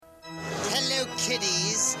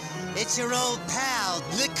boys. It's your old pal,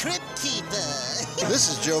 the Crypt Keeper. This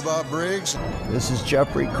is Joe Bob Briggs. This is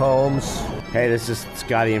Jeffrey Combs. Hey, this is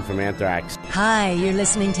Scotty in from Anthrax. Hi, you're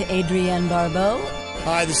listening to Adrienne Barbeau.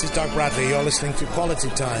 Hi, this is Doug Bradley. You're listening to Quality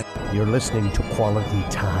Time. You're listening to Quality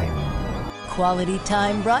Time. Quality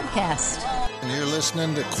Time broadcast. And you're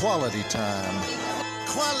listening to Quality Time.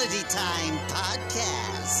 Quality Time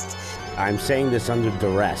Podcast. I'm saying this under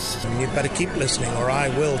duress. And you'd better keep listening or I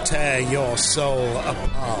will tear your soul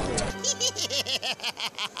apart.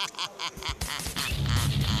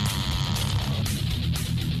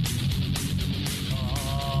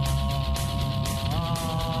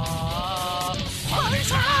 Quality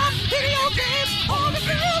Time, video games, all the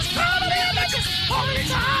films, comedy and bitches. Quality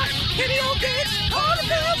Time, video games, all the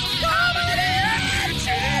films, comedy and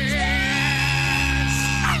bitches.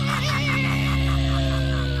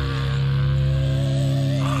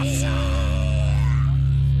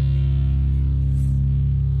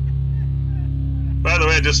 By the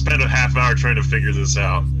way, I just spent a half hour trying to figure this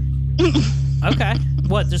out. Okay.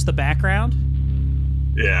 What, just the background?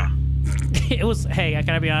 Yeah. It was, hey, I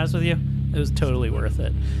gotta be honest with you, it was totally worth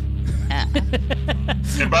it. And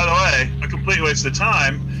by the way, a complete waste of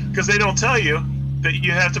time, because they don't tell you that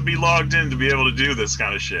you have to be logged in to be able to do this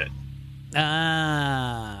kind of shit.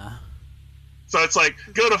 So it's like,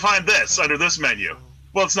 go to find this under this menu.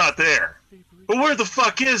 Well, it's not there. But where the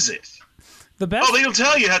fuck is it? The best. Oh, they don't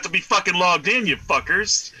tell you have to be fucking logged in, you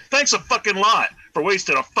fuckers. Thanks a fucking lot for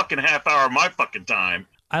wasting a fucking half hour of my fucking time.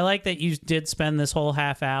 I like that you did spend this whole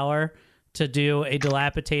half hour to do a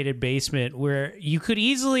dilapidated basement where you could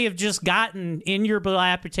easily have just gotten in your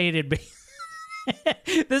dilapidated basement.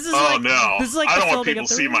 This is like I don't want people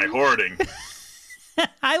to see my hoarding.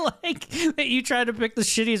 I like that you tried to pick the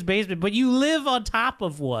shittiest basement, but you live on top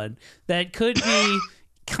of one that could be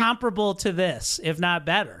comparable to this, if not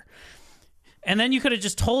better. And then you could have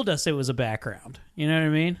just told us it was a background. You know what I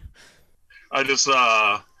mean? I just,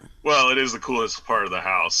 well, it is the coolest part of the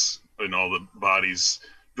house. And all the bodies,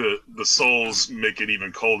 the souls make it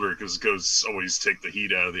even colder because ghosts always take the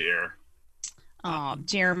heat out of the air. Oh,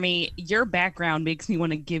 Jeremy, your background makes me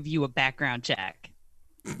want to give you a background check.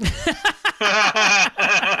 It's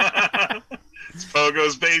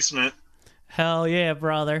Pogo's basement. Hell yeah,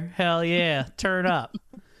 brother. Hell yeah. Turn up.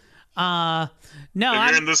 No, if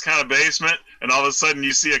you're in this kind of basement and all of a sudden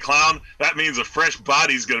you see a clown, that means a fresh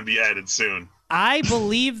body's going to be added soon. I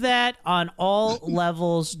believe that on all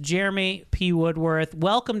levels. Jeremy P. Woodworth,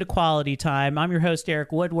 welcome to Quality Time. I'm your host,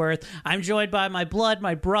 Eric Woodworth. I'm joined by my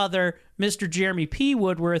brother, Mr. Jeremy P.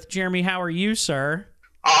 Woodworth. Jeremy, how are you, sir?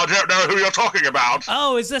 I don't know who you're talking about.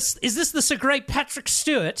 Oh, is this the so great Patrick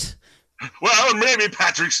Stewart? Well, maybe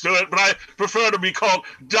Patrick Stewart, but I prefer to be called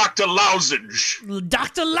Dr. Lousenge.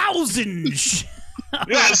 Dr. Lousenge!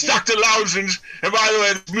 Yes, Dr. Lousenge. And by the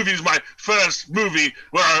way, this movie is my first movie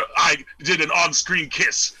where I did an on-screen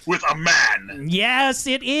kiss with a man. Yes,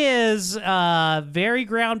 it is. Very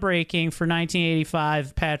groundbreaking for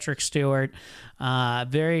 1985 Patrick Stewart.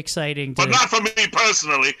 Very exciting. But not for me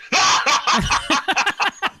personally.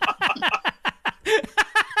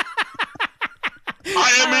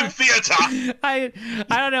 I am in theater. I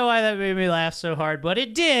don't know why that made me laugh so hard, but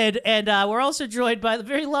it did. And we're also joined by the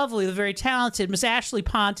very lovely, the very talented Miss Ashley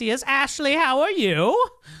Pontius. Ashley, how are you?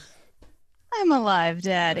 I'm alive,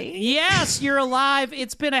 Daddy. Yes, you're alive.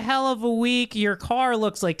 It's been a hell of a week. Your car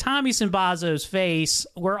looks like Tommy Simbazo's face.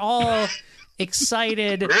 We're all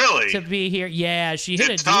excited to be here. Yeah, she hit a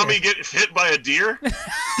deer. Did Tommy get hit by a deer?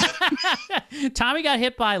 Tommy got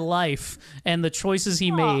hit by life and the choices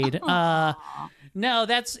he made. No,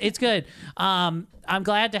 it's good. I'm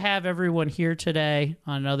glad to have everyone here today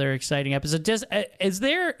on another exciting episode.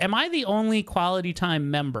 Am I the only Quality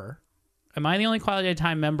Time member? Am I the only Quality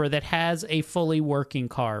Time member that has a fully working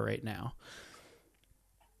car right now?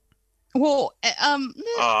 Well,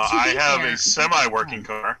 I have a semi-working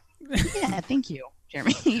car. Yeah, thank you,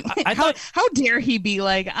 Jeremy. How dare he be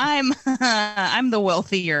like, I'm the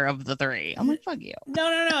wealthier of the three? I'm like, fuck you.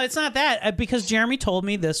 No, it's not that. Because Jeremy told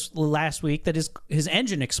me this last week that his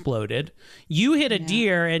engine exploded. You hit a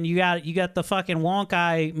deer and you got the fucking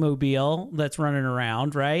Wonkai mobile that's running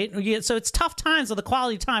around, right? So it's tough times with the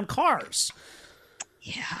Quality Time cars.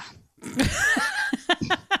 Yeah.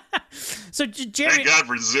 So Jeremy, thank God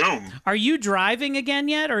for Zoom. Are you driving again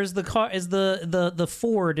yet, or is the car the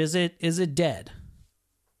Ford is it dead?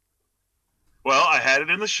 Well, I had it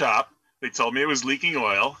in the shop. They told me it was leaking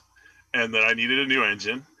oil, and that I needed a new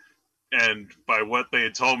engine. And by what they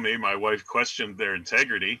had told me, my wife questioned their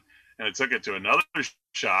integrity, and I took it to another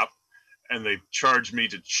shop, and they charged me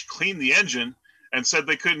to clean the engine, and said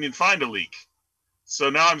they couldn't even find a leak. So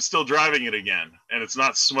now I'm still driving it again, and it's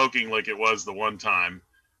not smoking like it was the one time.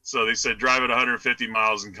 So they said drive it 150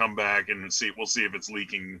 miles and come back and we'll see if it's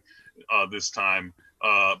leaking this time.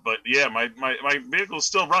 But yeah, my vehicle is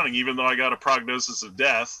still running, even though I got a prognosis of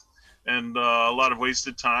death and a lot of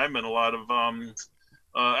wasted time and a lot of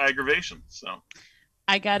aggravation. So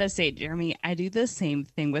I gotta say, Jeremy, I do the same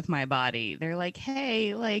thing with my body. They're like,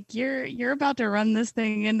 hey, like you're about to run this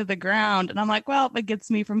thing into the ground. And I'm like, well, it gets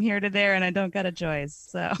me from here to there and I don't got a choice.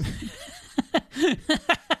 So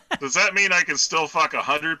does that mean I can still fuck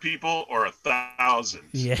 100 people or 1,000?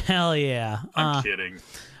 Yeah, hell yeah. I'm kidding.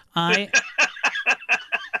 It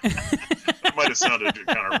might have sounded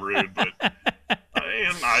kind of rude, but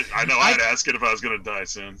I know I'd ask it if I was going to die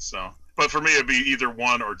soon. So, but for me, it'd be either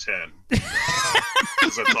 1 or 10,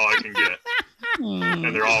 because that's all I can get.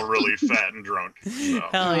 And they're all really fat and drunk. So.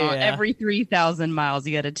 Hell yeah. Every 3,000 miles,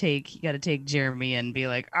 you gotta take Jeremy and be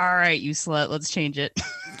like, all right, you slut, let's change it.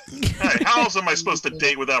 Hey, how else am I supposed to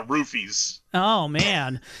date without roofies? Oh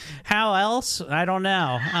man, how else? I don't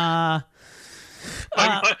know.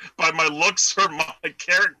 By my looks or my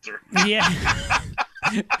character. Yeah.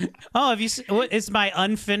 Oh, have you? Is my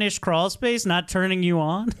unfinished crawl space not turning you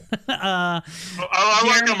on? I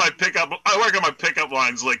work on my pickup. I work on my pickup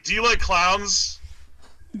lines. Like, do you like clowns?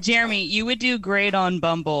 Jeremy, you would do great on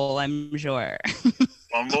Bumble, I'm sure.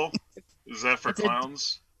 Bumble? Is that for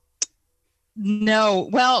clowns? No,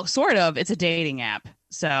 well, sort of. It's a dating app,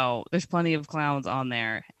 so there's plenty of clowns on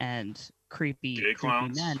there and creepy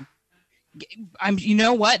clowns. Men. You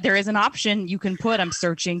know what? There is an option you can put. I'm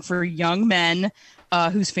searching for young men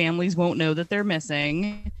whose families won't know that they're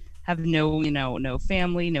missing, have no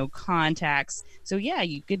family, no contacts. So yeah,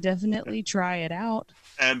 you could definitely try it out.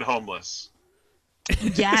 And homeless.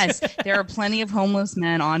 Yes, there are plenty of homeless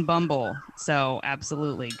men on Bumble. So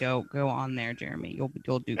absolutely, go on there, Jeremy.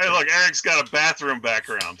 You'll do. Hey, look, Eric's got a bathroom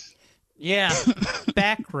background. Yeah,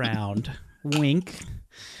 background. Wink.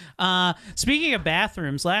 Speaking of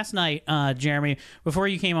bathrooms, last night, Jeremy, before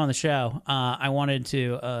you came on the show, I wanted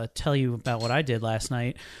to tell you about what I did last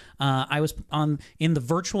night. I was in the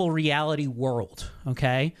virtual reality world.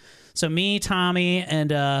 Okay, so me, Tommy,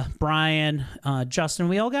 and Brian, Justin,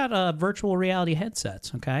 we all got virtual reality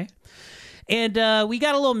headsets. Okay. And we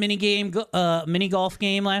got a little mini golf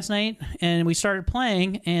game last night, and we started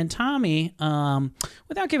playing. And Tommy,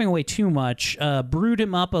 without giving away too much, brewed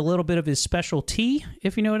him up a little bit of his special tea,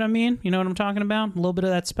 if you know what I mean. You know what I'm talking about? A little bit of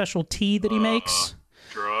that special tea that he makes.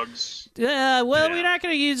 Drugs. We're not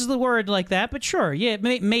going to use the word like that, but sure, yeah,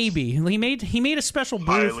 maybe he made a special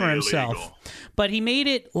brew for himself, illegal. But he made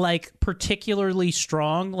it like particularly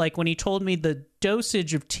strong. Like when he told me the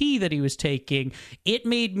dosage of tea that he was taking, it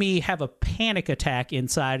made me have a panic attack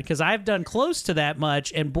inside because I've done close to that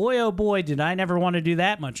much, and boy, oh boy, did I never want to do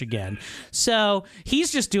that much again. So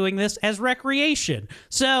he's just doing this as recreation.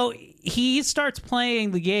 So he starts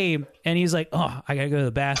playing the game, and he's like, oh, I gotta go to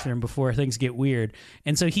the bathroom before things get weird.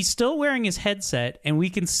 And so he's still wearing his headset, and we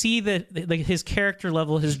can see that his character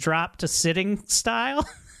level has dropped to sitting style.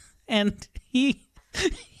 And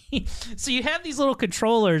so you have these little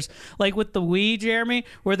controllers, like with the Wii, Jeremy,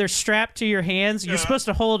 where they're strapped to your hands. You're supposed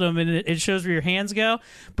to hold them, and it shows where your hands go.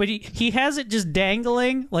 But he has it just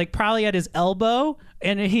dangling, like probably at his elbow,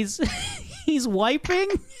 and he's wiping.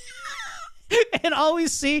 And all we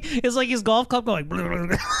see is like his golf club going.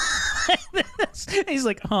 He's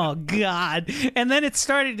like, oh God. And then it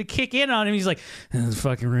started to kick in on him. He's like, this is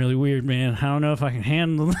fucking really weird, man. I don't know if I can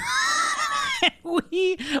handle it.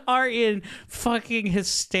 We are in fucking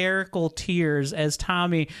hysterical tears as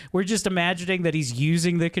Tommy, we're just imagining that he's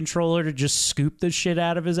using the controller to just scoop the shit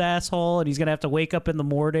out of his asshole, and he's gonna have to wake up in the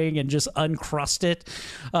morning and just uncrust it.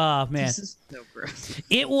 Oh man, this is so gross.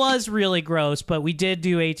 It was really gross, but we did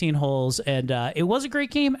do 18 holes, and it was a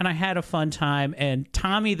great game, and I had a fun time. And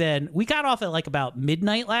Tommy, then we got off at like about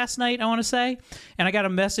midnight last night, I want to say, and I got a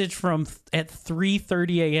message from at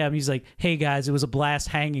 3:30 a.m. He's like, hey guys, it was a blast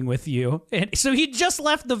hanging with you. And so he just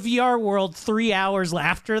left the VR world 3 hours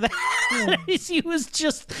after that. He was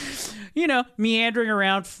just, meandering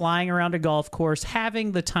around, flying around a golf course,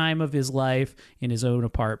 having the time of his life in his own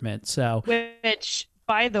apartment. So, which,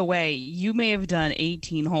 by the way, you may have done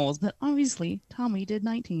 18 holes, but obviously Tommy did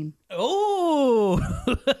 19. Oh,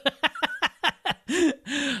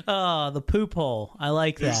 oh, the poop hole. I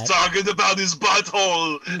like that. He's talking about his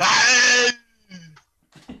butthole.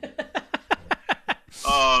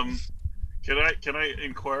 Can I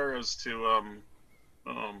inquire as to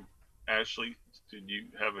Ashley? Did you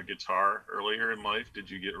have a guitar earlier in life? Did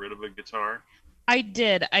you get rid of a guitar? I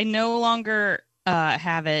did. I no longer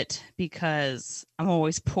have it because I'm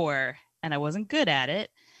always poor and I wasn't good at it.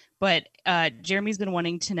 But Jeremy's been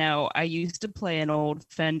wanting to know, I used to play an old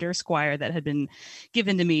Fender Squire that had been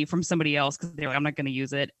given to me from somebody else because they were like, I'm not going to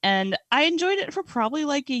use it. And I enjoyed it for probably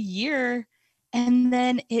like a year. And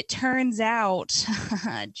then it turns out,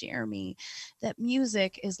 Jeremy, that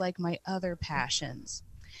music is like my other passions.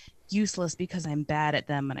 Useless because I'm bad at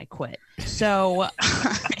them and I quit. So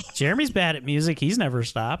Jeremy's bad at music. He's never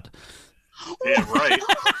stopped. Yeah, right.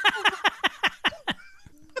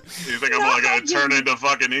 You think I'm going to turn into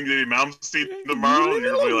fucking Ingrid Malmsteen tomorrow? And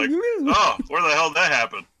you're going to be like, oh, where the hell did that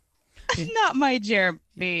happen? Not my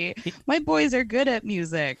Jeremy. My boys are good at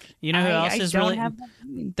music. You know who else is really... have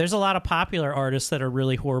There's a lot of popular artists that are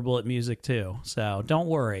really horrible at music, too. So don't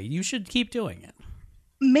worry. You should keep doing it.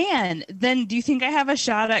 Man, then do you think I have a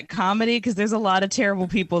shot at comedy? Because there's a lot of terrible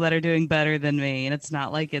people that are doing better than me. And it's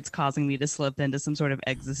not like it's causing me to slip into some sort of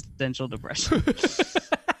existential depression.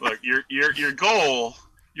 Look, your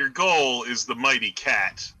goal is the Mighty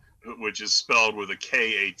Cat, which is spelled with a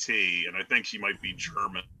K-A-T, and I think she might be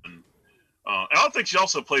German. I don't think she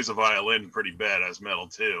also plays a violin pretty bad as metal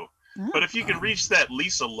too. Oh. But if you can reach that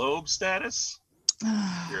Lisa Loeb status,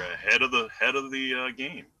 you're ahead of the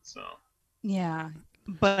game. So yeah,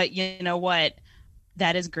 but you know what?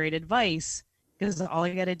 That is great advice because all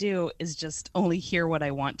I got to do is just only hear what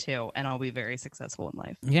I want to, and I'll be very successful in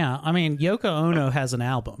life. Yeah, I mean, Yoko Ono has an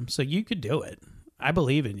album, so you could do it. I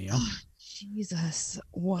believe in you. Jesus,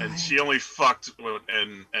 why? And she only fucked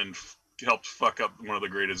and helped fuck up one of the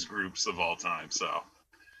greatest groups of all time. So,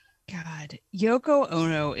 God, Yoko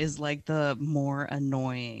Ono is like the more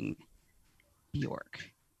annoying Bjork.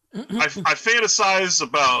 I fantasize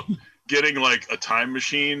about getting like a time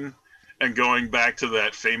machine and going back to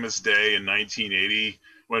that famous day in 1980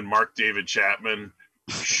 when Mark David Chapman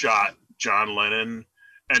shot John Lennon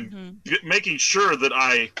and making sure that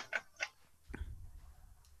I,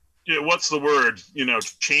 what's the word?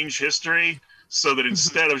 Change history so that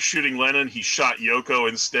instead of shooting Lennon, he shot Yoko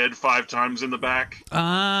instead 5 times in the back.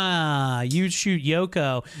 Ah, you'd shoot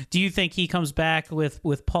Yoko. Do you think he comes back with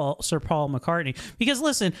Sir Paul McCartney? Because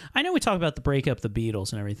listen, I know we talk about the breakup, the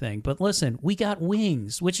Beatles and everything, but listen, we got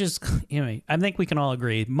Wings, which is, I think we can all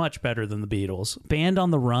agree, much better than the Beatles. Band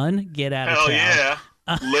on the Run, get out of town. Hell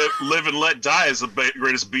yeah. Live and Let Die is the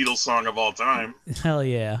greatest Beatles song of all time. Hell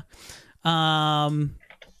yeah.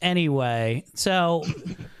 Anyway, so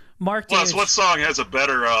Mark Plus, what song has a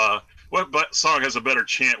better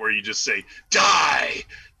chant where you just say die,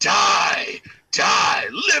 die, die,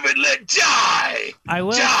 live and let die, I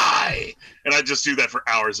will die, and I just do that for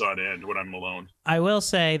hours on end when I'm alone. I will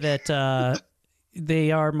say that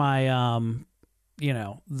they are my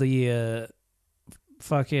the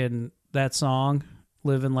fucking that song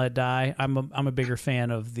Live and Let Die. I'm a bigger fan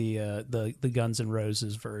of the Guns N'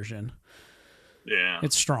 Roses version. Yeah.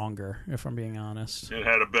 It's stronger, if I'm being honest. It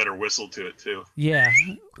had a better whistle to it, too. Yeah.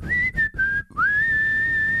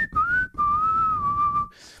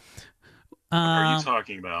 What are you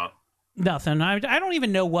talking about? Nothing. I don't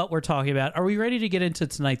even know what we're talking about. Are we ready to get into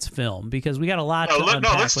tonight's film? Because we got a lot to unpack.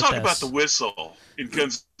 No, let's talk this. about the whistle in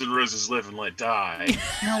Guns N' Roses' Live and Let Die.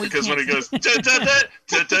 No, because when it goes,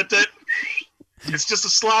 it's just a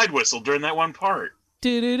slide whistle during that one part.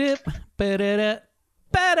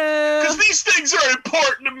 Because these things are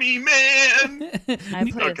important to me, man.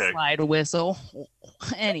 I play a slide whistle.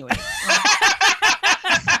 Anyway.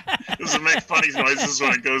 Does it make funny noises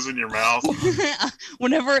when it goes in your mouth?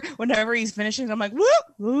 Whenever he's finishing, I'm like, whoop,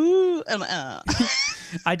 whoop.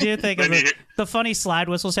 I do think of the funny slide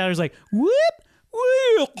whistle sound is like, whoop,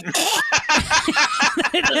 whoop.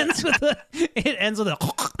 It ends with a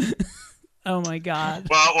oh my God.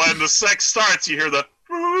 Well, when the sex starts, you hear the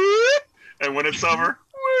whoop. And when it's over,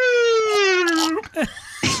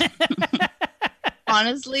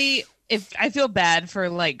 honestly, if I feel bad for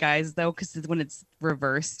like guys though, because when it's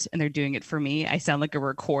reversed and they're doing it for me, I sound like a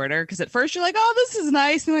recorder. Because at first you're like, "Oh, this is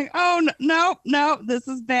nice," and I'm like, "Oh no, this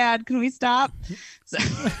is bad. Can we stop?" So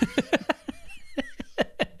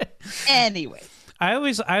anyway, I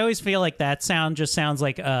always feel like that sound just sounds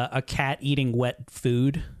like a cat eating wet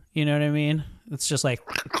food. You know what I mean? It's just like.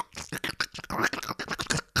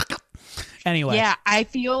 Anyway. Yeah, I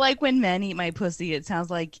feel like when men eat my pussy, it sounds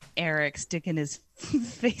like Eric sticking his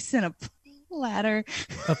face in a platter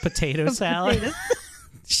of potato salad.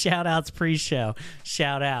 Shout outs pre-show.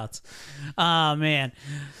 Shout outs. Oh, man.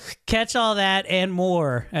 Catch all that and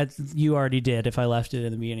more, as you already did if I left it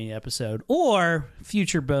in the beginning of the episode, or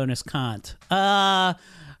future bonus content.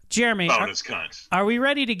 Jeremy, are we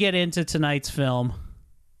ready to get into tonight's film?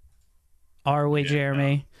 Are we,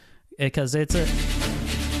 Jeremy? Because it's a...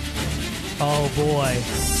 Oh, boy.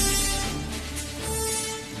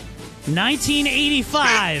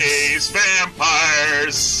 1985. Space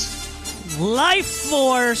vampires. Life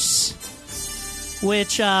Force,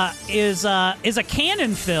 which is a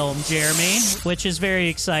canon film, Jeremy, which is very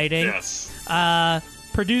exciting. Yes.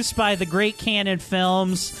 Produced by the Great Canon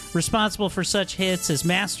Films, responsible for such hits as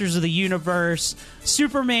Masters of the Universe,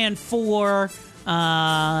 Superman 4,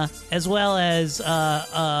 as well as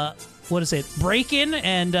what is it, Breakin'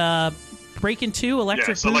 and Breakin' 2,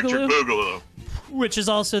 Electric Boogaloo? Electric Boogaloo. Which is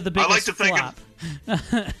also the biggest flop.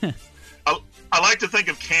 I like to think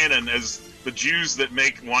of canon as the Jews that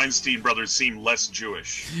make Weinstein Brothers seem less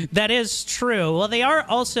Jewish. That is true. Well, they are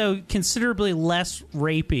also considerably less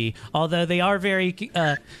rapey, although they are very.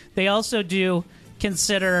 They also do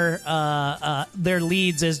consider their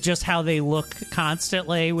leads as just how they look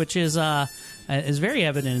constantly, which is very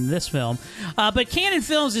evident in this film. But Canon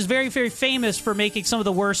Films is very, very famous for making some of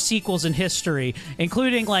the worst sequels in history,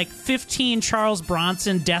 including like 15 Charles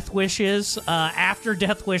Bronson Death Wishes. After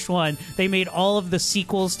Death Wish 1, they made all of the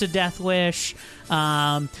sequels to Death Wish.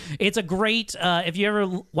 It's a great, if you ever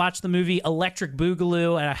watch the movie Electric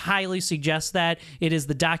Boogaloo, and I highly suggest that. It is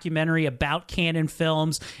the documentary about Canon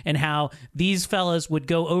Films and how these fellas would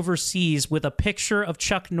go overseas with a picture of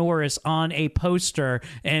Chuck Norris on a poster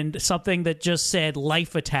and something that just said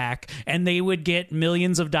Life Attack, and they would get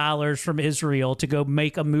millions of dollars from Israel to go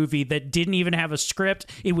make a movie that didn't even have a script.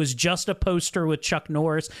 It was just a poster with Chuck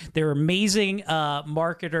Norris. They're amazing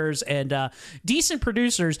marketers and decent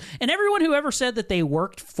producers, and everyone who ever said that they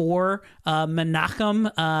worked for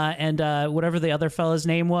Menachem and whatever the other fella's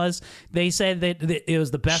name was, they said that it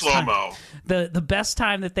was the best Shlomo. time. The best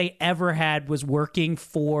time that they ever had was working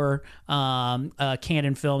for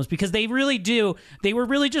Canon Films, because they really do. They were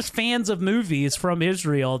really just fans of movies from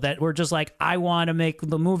Israel that were just like, I want to make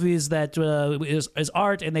the movies that is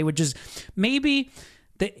art, and they would just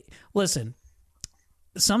listen.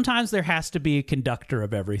 Sometimes there has to be a conductor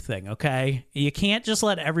of everything, okay? You can't just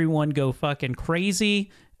let everyone go fucking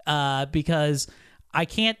crazy because I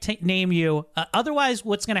can't name you. Otherwise,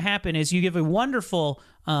 what's going to happen is you give a wonderful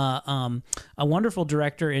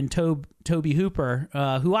director in Toby Hooper,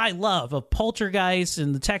 who I love, of Poltergeist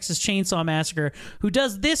and the Texas Chainsaw Massacre, who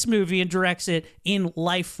does this movie and directs it in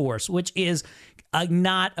Life Force, which is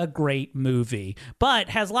not a great movie, but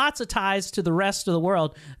has lots of ties to the rest of the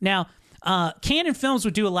world. Now, Canon Films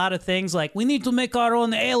would do a lot of things like, we need to make our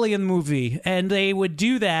own Alien movie, and they would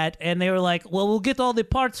do that, and they were like, well, we'll get all the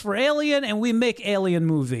parts for Alien and we make Alien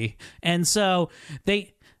movie. And so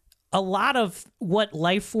a lot of what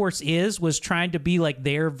Life Force was trying to be like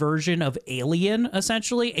their version of Alien,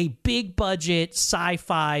 essentially a big budget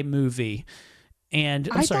sci-fi movie. And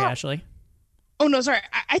I'm sorry, Ashley. Oh, no, sorry.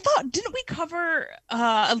 I thought, didn't we cover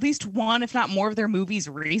at least one, if not more, of their movies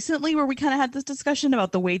recently, where we kind of had this discussion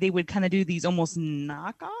about the way they would kind of do these almost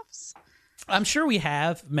knockoffs? I'm sure we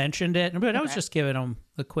have mentioned it, but I was just giving them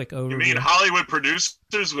a quick overview. You mean Hollywood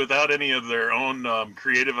producers without any of their own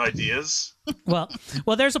creative ideas? Well,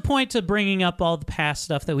 there's a point to bringing up all the past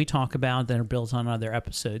stuff that we talk about that are built on other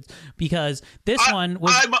episodes, because this one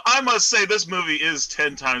was... I must say this movie is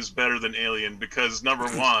 10 times better than Alien, because number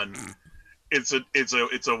one... It's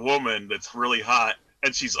a woman that's really hot,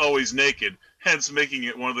 and she's always naked, hence making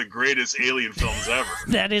it one of the greatest Alien films ever.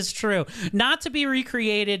 That is true. Not to be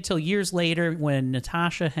recreated till years later when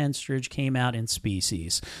Natasha Henstridge came out in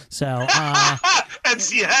Species. So, and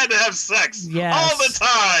she had to have sex yes, all the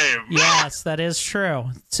time. Yes, that is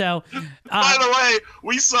true. So, by the way,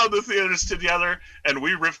 we saw the theaters together, and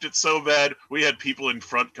we riffed it so bad we had people in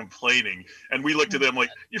front complaining, and we looked at them like,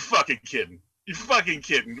 "You're fucking kidding." You're fucking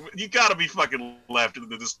kidding. You gotta be fucking laughing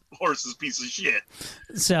at this horse's piece of shit.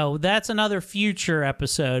 So that's another future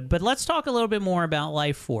episode. But let's talk a little bit more about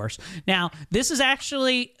Life Force. Now, this is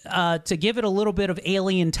actually, to give it a little bit of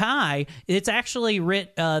alien tie, it's actually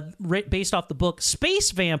based off the book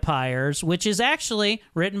Space Vampires, which is actually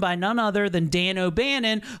written by none other than Dan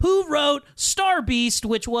O'Bannon, who wrote Star Beast,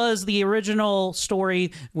 which was the original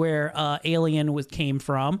story where Alien came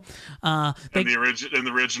from.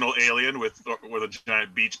 The original Alien with a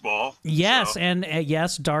giant beach ball. Yes, so. And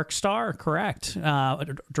yes, Dark Star, correct.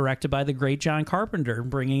 Directed by the great John Carpenter,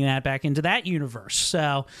 bringing that back into that universe.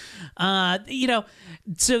 So,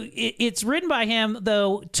 it's written by him,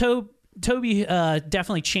 though. Toby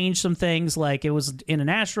definitely changed some things, like it was in an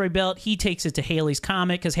asteroid belt. He takes it to Halley's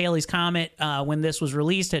Comet, because Halley's Comet, when this was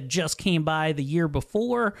released, had just came by the year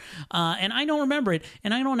before. And I don't remember it,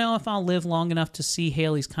 and I don't know if I'll live long enough to see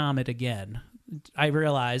Halley's Comet again. I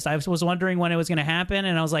realized I was wondering when it was going to happen,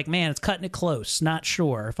 and I was like, man, it's cutting it close. Not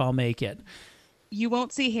sure if I'll make it. You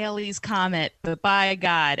won't see Haley's Comet, but by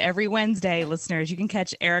God, every Wednesday, listeners, you can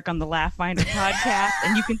catch Eric on the Laugh Finder podcast,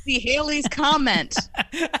 and you can see Haley's comment.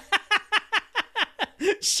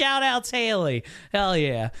 Shout outs, Haley. Hell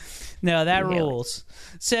yeah. No, that rules.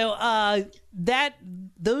 So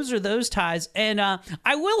those are those ties. And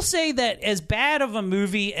I will say that as bad of a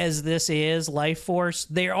movie as this is, Life Force,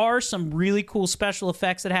 there are some really cool special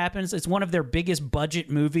effects that happens. It's one of their biggest budget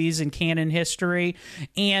movies in canon history.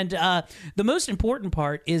 And the most important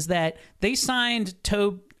part is that they signed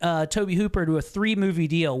Toby Hooper to a 3-movie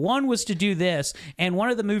deal. One was to do this, and one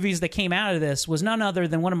of the movies that came out of this was none other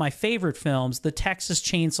than one of my favorite films, The Texas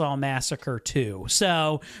Chainsaw Massacre 2.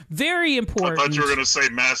 So, very important. I thought you were going to say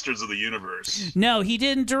Masters of the Universe. No, he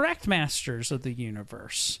didn't direct Masters of the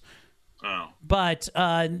Universe. Oh. But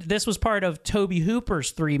this was part of Toby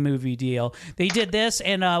Hooper's 3-movie deal. They did this,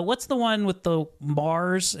 and what's the one with the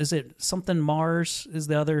Mars? Is it something Mars? Is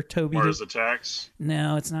the other Toby? Mars Attacks?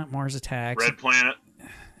 No, it's not Mars Attacks. Red Planet?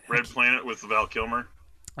 Red Planet with Val Kilmer?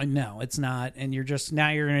 No, it's not. And you're going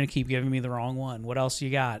to keep giving me the wrong one. What else you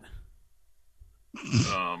got?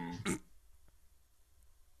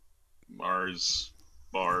 Mars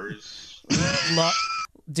bars.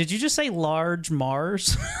 Did you just say large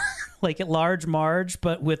Mars? Like a large Marge,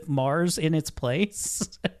 but with Mars in its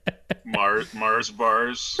place? Mars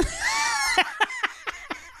bars.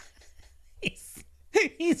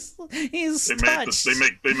 He's touched.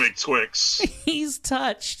 They make Twix. He's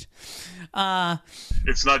touched.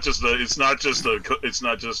 It's not just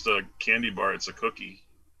a candy bar. It's a cookie.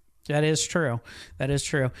 That is true.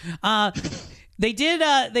 They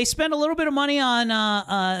did. They spent a little bit of money on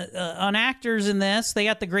actors in this. They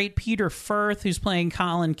got the great Peter Firth, who's playing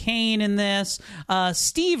Colin Kane in this.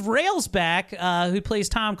 Steve Railsback, who plays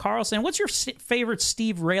Tom Carlson. What's your favorite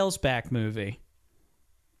Steve Railsback movie?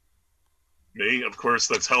 Me, of course,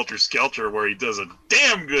 that's Helter Skelter, where he does a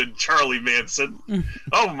damn good Charlie Manson.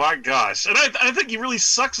 Oh my gosh! And I think he really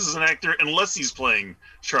sucks as an actor unless he's playing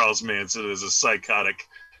Charles Manson as a psychotic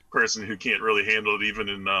person who can't really handle it even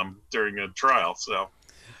in during a trial. So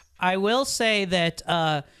I will say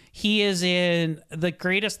that he is in the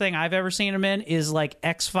greatest thing I've ever seen him in is like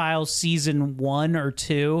X-Files season 1 or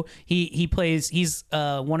 2. He's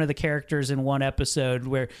one of the characters in one episode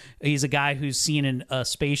where he's a guy who's seen in a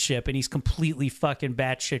spaceship and he's completely fucking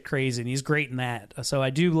batshit crazy, and he's great in that. So I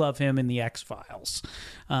do love him in the X-Files.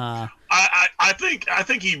 I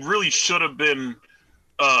think he really should have been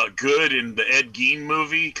good in the Ed Gein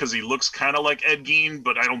movie because he looks kind of like Ed Gein,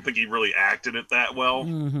 but I don't think he really acted it that well.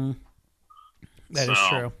 Mm-hmm. That is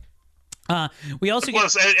true. We also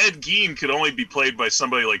plus Ed Gein could only be played by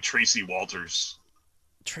somebody like Tracy Walters.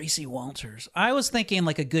 Tracy Walters. I was thinking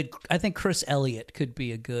like I think Chris Elliott could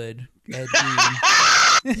be a good Ed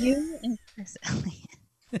Gein. You and Chris Elliott.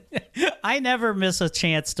 I never miss a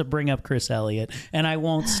chance to bring up Chris Elliott, and I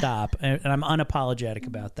won't stop. And I'm unapologetic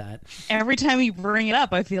about that. Every time you bring it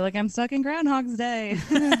up, I feel like I'm stuck in Groundhog's Day.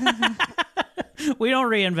 We don't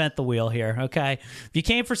reinvent the wheel here, okay? If you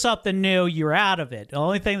came for something new, you're out of it. The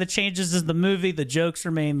only thing that changes is the movie. The jokes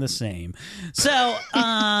remain the same. So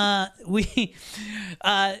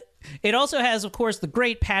it also has, of course, the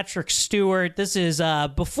great Patrick Stewart. This is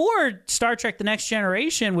before Star Trek The Next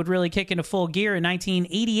Generation would really kick into full gear in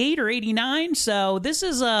 1988 or 89. So this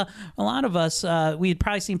is a lot of us. We had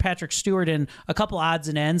probably seen Patrick Stewart in a couple odds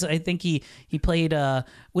and ends. I think he played.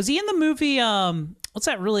 Was he in the movie? What's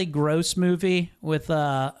that really gross movie with?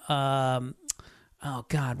 Oh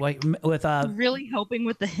God! Wait, with really hoping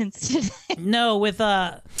with the hints today. No, with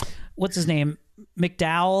what's his name?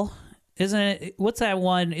 McDowell. Isn't it? What's that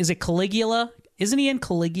one? Is it Caligula? Isn't he in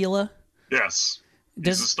Caligula? Yes.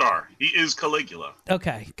 He's a star. He is Caligula.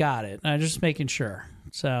 Okay, got it. I'm just making sure.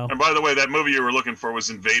 So. And by the way, that movie you were looking for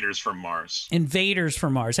was Invaders from Mars. Invaders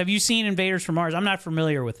from Mars. Have you seen Invaders from Mars? I'm not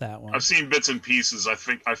familiar with that one. I've seen bits and pieces. I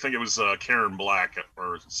think it was Karen Black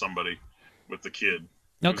or somebody with the kid.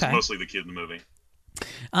 Okay. It was mostly the kid in the movie. It's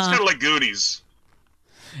kind of like Goonies.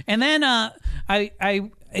 And then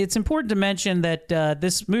it's important to mention that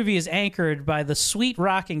this movie is anchored by the sweet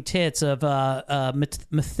rocking tits of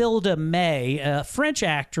Mathilda May, a French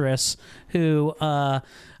actress who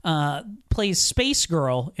plays Space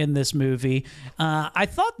Girl in this movie. I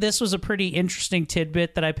thought this was a pretty interesting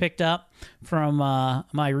tidbit that I picked up from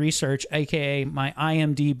my research, aka my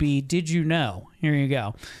IMDb. Did you know? Here you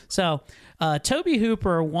go. So Toby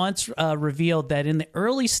Hooper once revealed that in the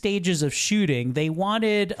early stages of shooting, they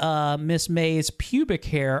wanted Miss May's pubic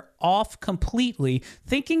hair off completely,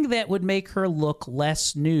 thinking that would make her look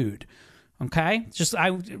less nude. Okay, just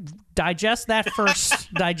digest that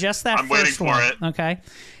first. Digest that I'm first waiting one. for it. Okay.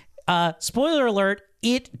 Spoiler alert: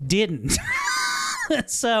 it didn't.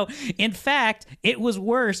 So, in fact, it was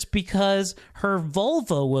worse because her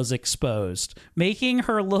vulva was exposed, making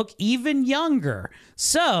her look even younger.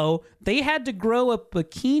 So, they had to grow a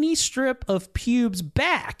bikini strip of pubes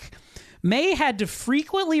back. May had to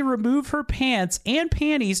frequently remove her pants and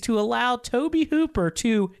panties to allow Tobe Hooper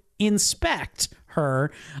to inspect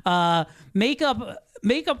her.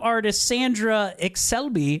 Makeup artist Sandra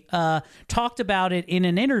Exelby talked about it in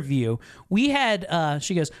an interview.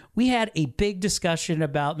 She goes, we had a big discussion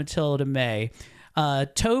about Matilda May.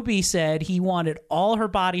 Toby said he wanted all her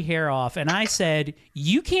body hair off, and I said,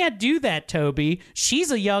 you can't do that, Toby.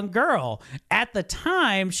 She's a young girl. At the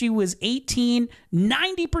time, she was 18.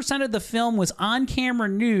 90% of the film was on camera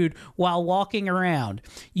nude while walking around.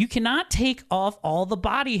 You cannot take off all the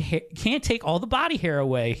body hair. Can't take all the body hair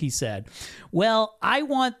away, he said. Well, I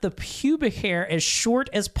want the pubic hair as short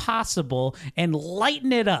as possible and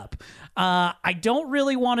lighten it up. I don't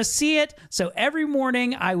really want to see it, so every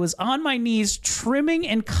morning I was on my knees trimming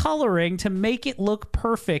and coloring to make it look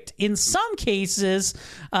perfect. In some cases,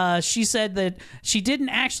 she said that she didn't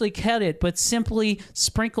actually cut it, but simply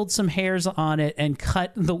sprinkled some hairs on it and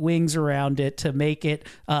cut the wings around it to make it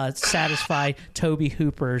satisfy Tobe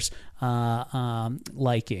Hooper's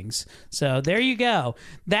likings. So there you go.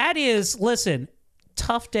 That is, listen,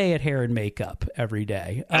 tough day at hair and makeup every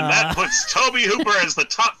day. And that puts Tobe Hooper as the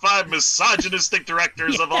top 5 misogynistic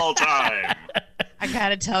directors of all time. I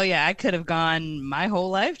gotta tell you, I could have gone my whole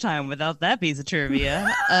lifetime without that piece of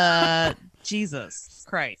trivia. Jesus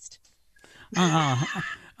Christ.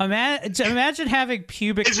 Imagine having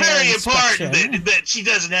pubic It's hair very inspection. important that she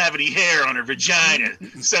doesn't have any hair on her vagina.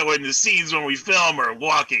 So in the scenes when we film her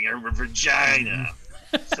walking, her vagina.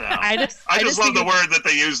 So I just love the word that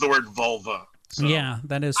they use, the word vulva. So. Yeah,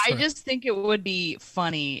 that is true. I just think it would be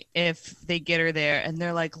funny if they get her there and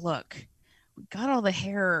they're like, look, we got all the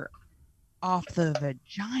hair off the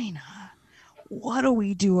vagina. What do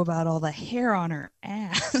we do about all the hair on her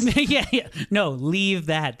ass? yeah. No, leave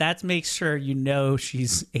that. That makes sure you know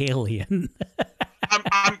she's alien.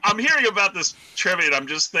 I'm hearing about this trivia, and I'm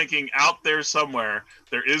just thinking out there somewhere,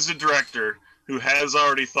 there is a director who has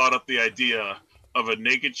already thought up the idea of a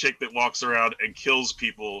naked chick that walks around and kills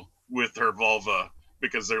people with her vulva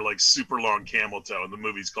because they're like super long camel toe, and the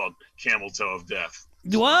movie's called Camel Toe of Death.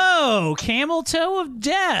 Whoa, Camel Toe of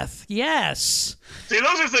Death. Yes. See,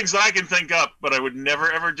 those are things that I can think up, but I would never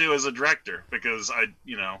ever do as a director because I,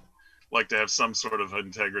 like to have some sort of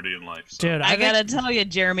integrity in life. So. Dude, I gotta tell you,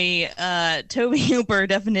 Jeremy, Tobe Hooper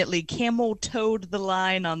definitely camel-toed the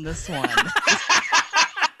line on this one.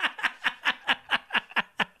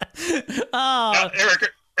 Now, Eric,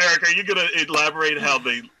 are you gonna elaborate how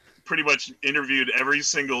they pretty much interviewed every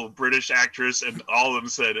single British actress and all of them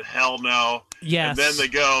said hell no? Yes. And then they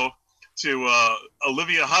go to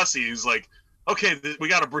Olivia Hussey, who's like, okay, we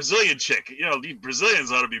got a Brazilian chick. The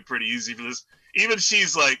Brazilians ought to be pretty easy for this. Even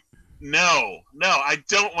she's like, no, I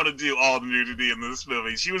don't want to do all the nudity in this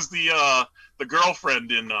movie. She was the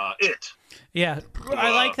girlfriend in It. Yeah,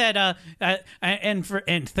 I like that.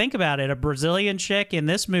 And think about it, a Brazilian chick in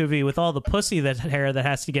this movie with all the pussy hair that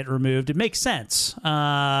has to get removed. It makes sense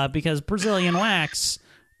because Brazilian wax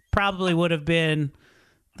probably would have been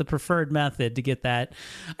the preferred method to get that.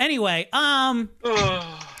 Anyway,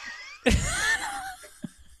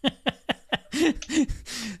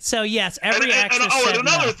 so yes, every actress.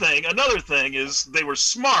 Another thing is they were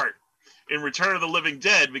smart in Return of the Living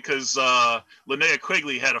Dead because Linnea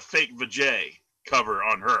Quigley had a fake vajay cover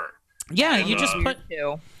on her. Yeah, you just put.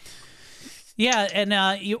 Yeah, and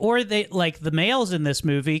or they like the males in this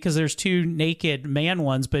movie because there's 2 naked man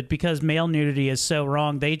ones, but because male nudity is so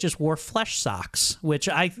wrong, they just wore flesh socks, which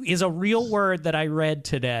is a real word that I read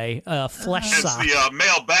today. Flesh socks. The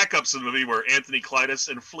male backups in the movie were Anthony Clytus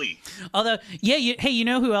and Flea. Although, yeah, you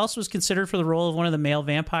know who else was considered for the role of one of the male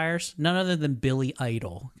vampires? None other than Billy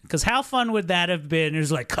Idol. Because how fun would that have been? It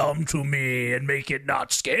was like, come to me and make it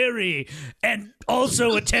not scary, and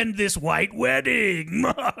also attend this white wedding.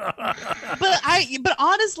 But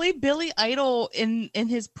honestly, Billy Idol in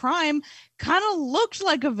his prime kind of looked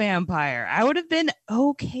like a vampire. I would have been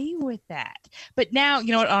okay with that. But now,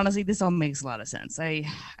 you know what? Honestly, this all makes a lot of sense. I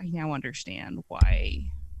now understand why.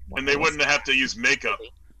 And they wouldn't have to use makeup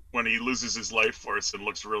when he loses his life force and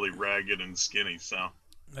looks really ragged and skinny. So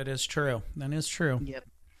that is true. That is true. Yep.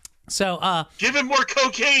 So, give him more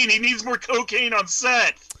cocaine. He needs more cocaine on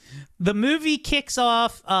set. The movie kicks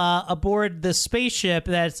off aboard the spaceship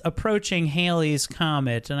that's approaching Halley's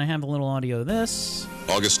Comet, and I have a little audio of this.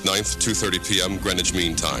 August 9th, 2:30 p.m. Greenwich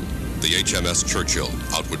Mean Time. The HMS Churchill,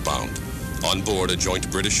 outward bound. On board a joint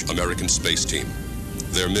British-American space team.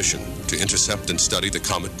 Their mission, to intercept and study the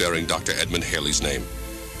comet bearing Dr. Edmund Halley's name.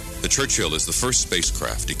 The Churchill is the first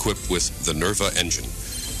spacecraft equipped with the Nerva engine.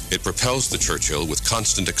 It propels the Churchill with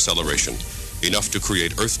constant acceleration, enough to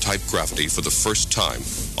create Earth-type gravity for the first time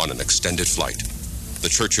on an extended flight. The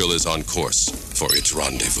Churchill is on course for its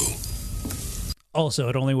rendezvous. Also,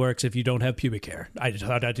 it only works if you don't have pubic hair. I just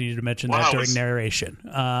thought I needed to mention that during narration.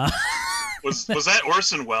 Was that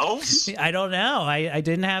Orson Welles? I don't know. I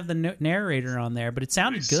didn't have the narrator on there, but it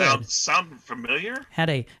sounded good. Sound familiar? Had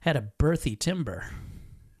a birthy timbre.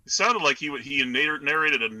 It sounded like he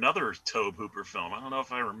narrated another Tobe Hooper film. I don't know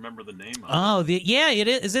if I remember the name of it. Oh, it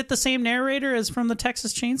is. Is it the same narrator as from the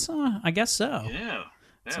Texas Chainsaw? I guess so. Yeah,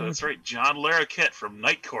 that's right. John Larroquette from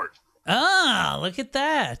Night Court. Ah, look at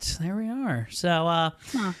that. There we are. So,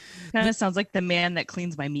 kind of sounds like the man that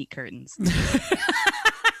cleans my meat curtains.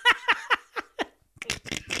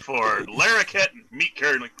 For Larroquette Meat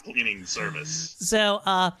Curtain Cleaning Service. So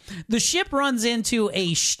the ship runs into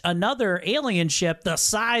another alien ship the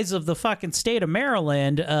size of the fucking state of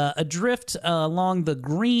Maryland, adrift along the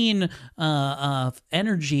green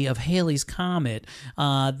energy of Halley's Comet.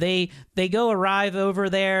 They arrive over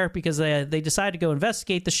there because they decide to go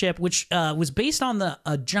investigate the ship, which was based on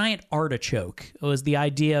a giant artichoke. It was the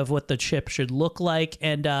idea of what the ship should look like.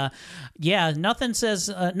 And nothing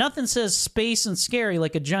says space and scary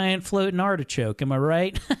like a giant floating artichoke. Am I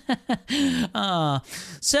right?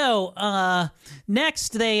 Next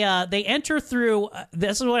they enter through.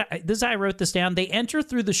 This is how I wrote this down. They enter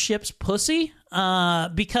through the ship's pussy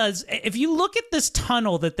because if you look at this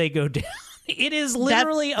tunnel that they go down, it is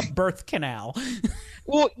literally a birth canal.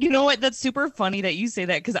 Well, you know what? That's super funny that you say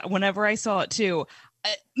that, because whenever I saw it too,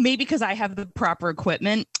 maybe because I have the proper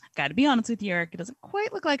equipment. Got to be honest with you, Eric. It doesn't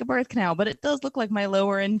quite look like a birth canal, but it does look like my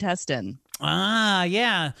lower intestine. Ah,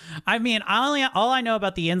 yeah. I mean, all I know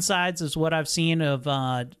about the insides is what I've seen of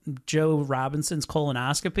Joe Robinson's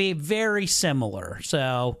colonoscopy. Very similar.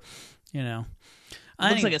 So,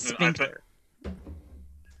 Looks like a sphincter.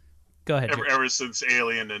 Go ahead. Ever since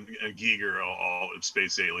Alien and Giger, all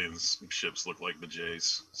space aliens ships look like the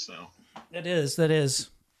Jays. So that is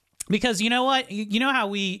because you know what? You know how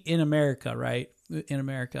we in America, right? In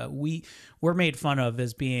America, we're made fun of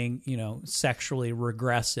as being, sexually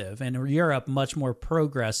regressive, and Europe much more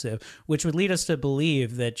progressive, which would lead us to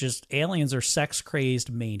believe that just aliens are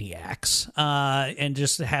sex-crazed maniacs and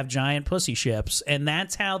just have giant pussy ships, and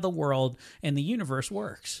that's how the world and the universe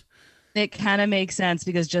works. It kind of makes sense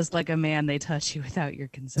because just like a man, they touch you without your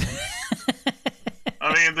consent.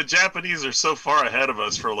 I mean, the Japanese are so far ahead of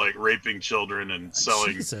us for like raping children and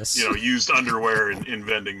selling, used underwear in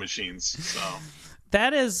vending machines. So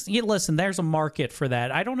that is, listen, there's a market for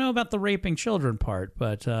that. I don't know about the raping children part,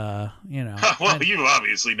 but Well, you've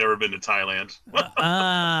obviously never been to Thailand.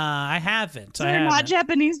 I haven't. They're not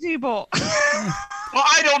Japanese people. Well,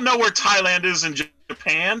 I don't know where Thailand is in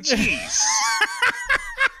Japan. Jeez.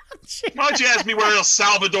 Why don't you ask me where El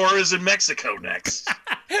Salvador is in Mexico next?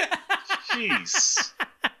 Jeez.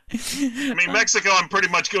 I mean, Mexico pretty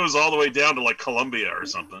much goes all the way down to like Colombia or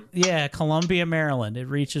something. Yeah, Columbia, Maryland. It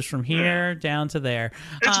reaches from here down to there.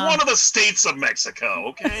 It's one of the states of Mexico,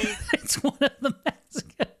 okay? It's one of the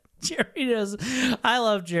Mexico. Jeremy knows. I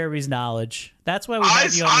love Jeremy's knowledge. That's why we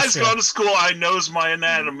have you on the show. I've gone to school. I knows my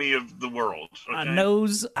anatomy of the world. Okay? I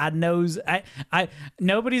knows.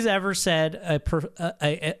 Nobody's ever said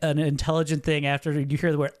an intelligent thing after you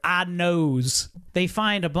hear the word "I knows." They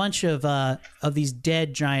find a bunch of these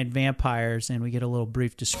dead giant vampires, and we get a little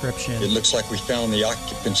brief description. It looks like we found the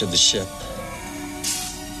occupants of the ship.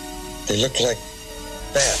 They look like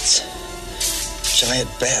bats,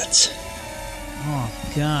 giant bats. Oh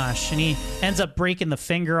gosh! And he ends up breaking the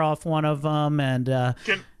finger off one of them. And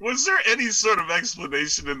was there any sort of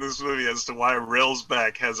explanation in this movie as to why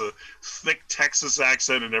Railsback has a thick Texas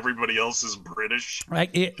accent and everybody else is British?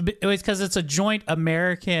 It was because it's a joint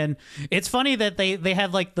American. It's funny that they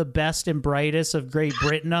had like the best and brightest of Great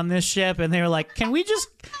Britain on this ship, and they were like, "Can we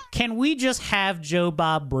just have Joe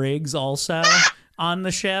Bob Briggs also?" On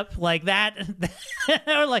the ship like that.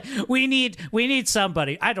 Or like we need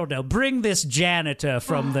somebody, I don't know, bring this janitor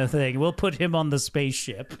from the thing, we'll put him on the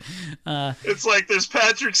spaceship. It's like there's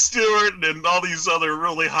Patrick Stewart and all these other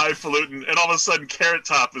really highfalutin, and all of a sudden Carrot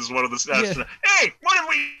Top is one of the astronauts. Yeah. Hey, what if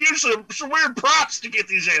we use some weird props to get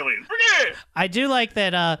these aliens? I do like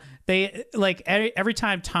that they like every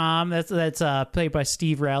time Tom, that's played by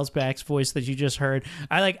Steve Railsback's voice that you just heard.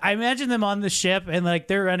 I imagine them on the ship and like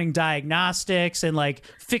they're running diagnostics and like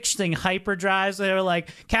fixing hyperdrives. They're like,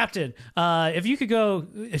 Captain, if you could go.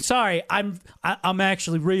 Sorry, I'm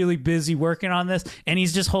actually really busy working on this, and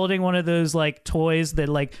he's just holding one of those like toys that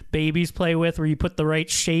like babies play with, where you put the right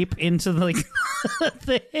shape into the like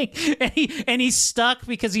thing, and he's stuck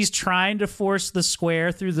because he's trying to force the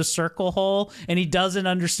square through the circle hole, and he doesn't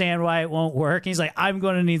understand why it won't work. He's like, I'm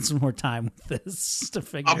going to need some more time with this to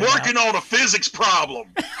figure. I'm working on a physics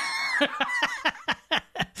problem.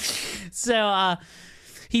 So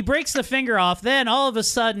he breaks the finger off. Then all of a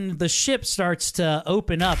sudden, the ship starts to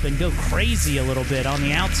open up and go crazy a little bit on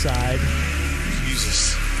the outside.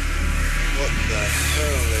 Jesus. What the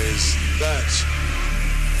hell is that?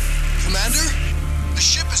 Commander? The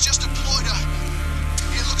ship has just deployed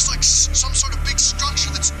it looks like some sort of big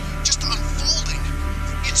structure that's just unfolding.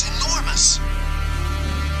 It's enormous.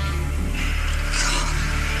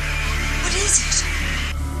 What is it?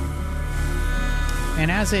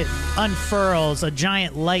 And as it unfurls, a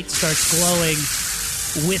giant light starts glowing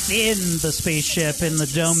within the spaceship in the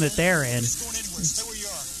dome that they're in.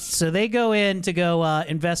 So they go in to go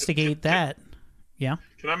investigate that. Yeah?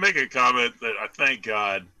 Can I make a comment that I thank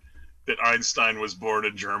God that Einstein was born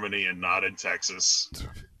in Germany and not in Texas?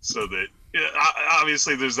 So that,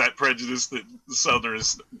 obviously there's that prejudice that the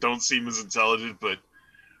Southerners don't seem as intelligent, but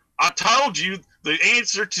I told you the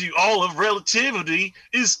answer to all of relativity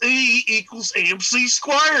is E equals MC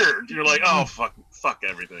squared. You're like, oh, fuck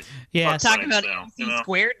everything. Yeah, fuck talking about now, MC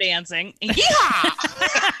squared dancing.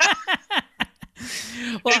 Yeehaw!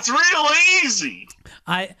 Well, it's real easy.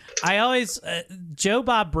 I always Joe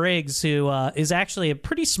Bob Briggs, who is actually a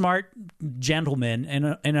pretty smart gentleman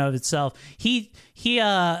in and of itself. He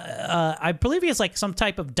I believe he has like some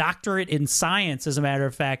type of doctorate in science. As a matter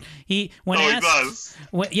of fact,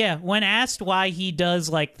 when asked why he does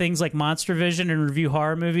like things like Monster Vision and review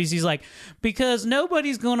horror movies, he's like, because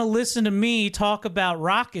nobody's going to listen to me talk about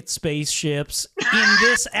rocket spaceships in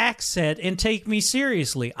this accent and take me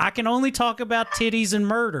seriously. I can only talk about titties and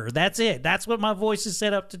murder. That's it. That's what my voice is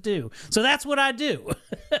set up to do. So that's what I do.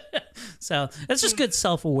 So that's just good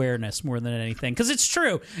self-awareness more than anything, because it's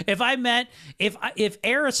true. If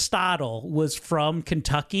Aristotle was from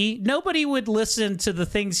Kentucky, nobody would listen to the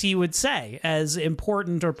things he would say as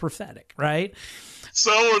important or prophetic, right?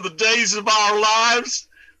 So are the days of our lives.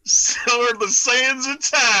 So are the sands of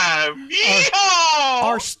time. Yeehaw!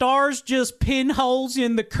 Are stars just pinholes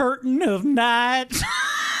in the curtain of night?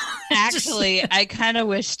 Actually, I kind of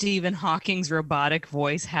wish Stephen Hawking's robotic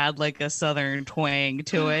voice had like a southern twang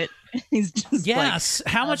to it. He's just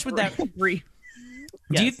How much would that?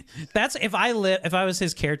 Yes. If I was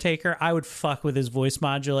his caretaker, I would fuck with his voice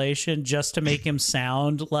modulation just to make him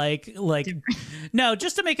sound like no,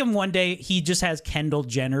 just to make him one day he just has Kendall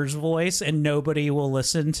Jenner's voice and nobody will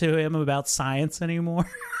listen to him about science anymore.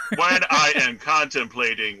 When I am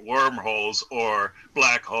contemplating wormholes or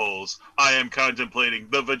black holes, I am contemplating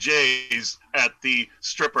the vajays at the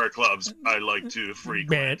stripper clubs I like to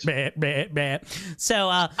frequent. So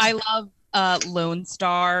I love Lone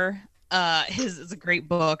Star. His is a great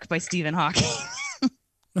book by Stephen Hawking.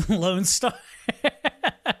 Lone Star.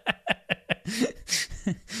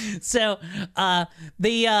 So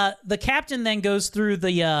the captain then goes through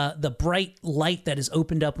the bright light that is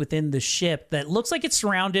opened up within the ship that looks like it's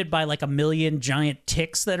surrounded by like a million giant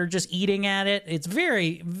ticks that are just eating at it. It's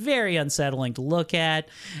very, very unsettling to look at.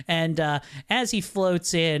 And as he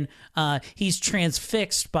floats in, he's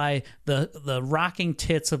transfixed by the rocking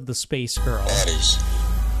tits of the space girl. Bodies.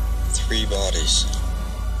 3 bodies.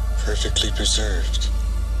 Perfectly preserved.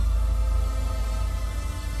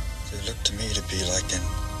 They look to me to be like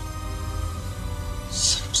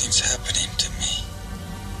something's happening to me.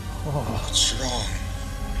 Oh. What's wrong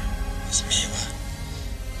with Miwa?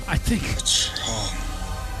 What's wrong?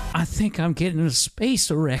 I think I'm getting a space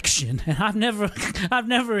erection, and I've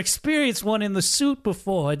never experienced one in the suit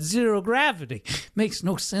before at zero gravity. Makes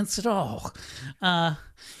no sense at all.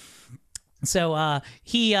 So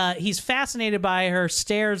he's fascinated by her,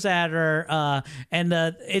 stares at her, and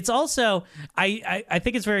it's also I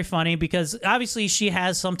think it's very funny because obviously she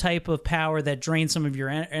has some type of power that drains some of your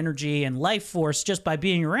energy and life force just by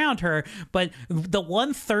being around her. But the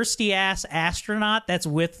one thirsty ass astronaut that's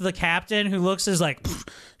with the captain who looks is like,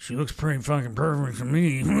 she looks pretty fucking perfect to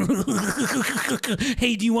me.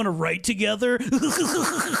 Hey, do you want to write together?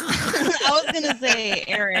 I was gonna say,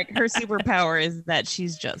 Eric, her superpower is that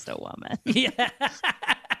she's just a woman. Yeah.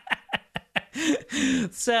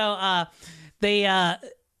 So they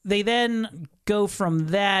then go from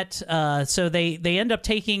that. So they end up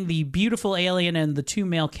taking the beautiful alien and the 2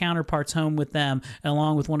 male counterparts home with them,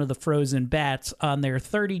 along with one of the frozen bats, on their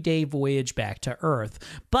 30-day voyage back to Earth.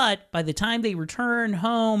 But by the time they return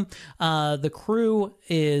home, the crew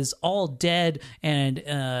is all dead, and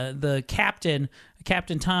the Captain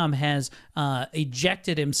Tom has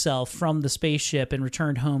ejected himself from the spaceship and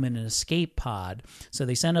returned home in an escape pod. So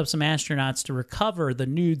they send up some astronauts to recover the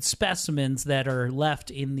nude specimens that are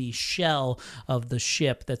left in the shell of the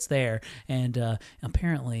ship that's there. And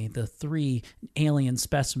apparently the 3 alien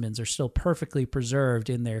specimens are still perfectly preserved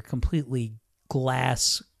in their completely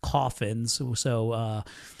glass coffins. So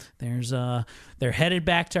they're headed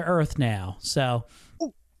back to Earth now. So,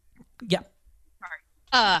 yeah.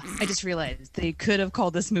 I just realized they could have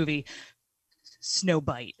called this movie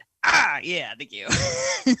Snowbite. Yeah, thank you.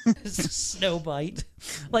 Snowbite,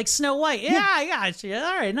 like Snow White. Yeah, I got you.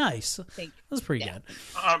 All right, nice. Thank you. That's pretty good.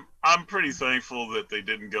 I'm pretty thankful that they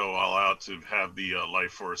didn't go all out to have the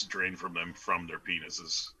life force drained from them from their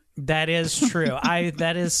penises. That is true.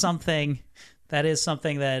 That is something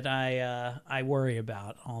that I worry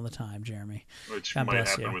about all the time, Jeremy. Which God might bless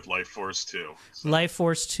happen you. with Life Force 2. So. Life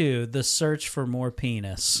Force 2, The Search for More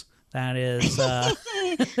Penis. That is...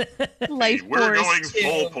 Life We're Force going 2.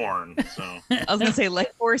 full porn. So. I was going to say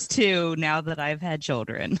Life Force 2 now that I've had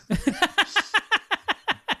children.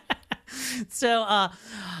 So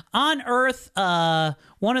on Earth,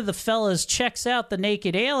 one of the fellas checks out the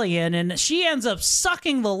naked alien, and she ends up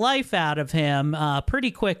sucking the life out of him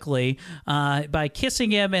pretty quickly by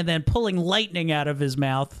kissing him and then pulling lightning out of his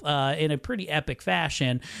mouth in a pretty epic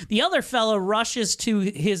fashion. The other fellow rushes to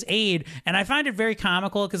his aid, and I find it very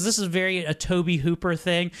comical because this is very a Tobe Hooper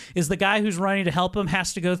thing, is the guy who's running to help him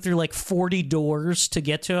has to go through like 40 doors to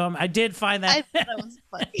get to him. I did find that. I thought it was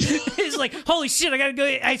funny. He's like, holy shit, I gotta go.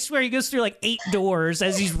 I swear he goes through like 8 doors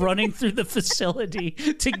as he's running through the facility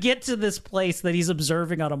to get to this place that he's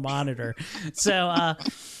observing on a monitor. So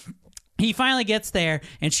he finally gets there,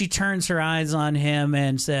 and she turns her eyes on him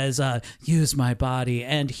and says, use my body.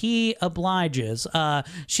 And he obliges.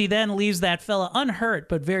 She then leaves that fella unhurt,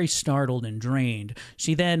 but very startled and drained.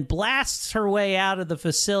 She then blasts her way out of the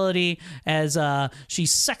facility as she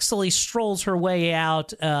sexily strolls her way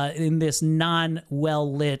out in this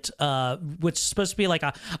non-well-lit, which is supposed to be like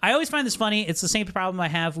I always find this funny. It's the same problem I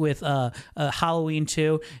have with Halloween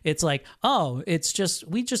 2. It's like,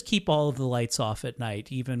 we just keep all of the lights off at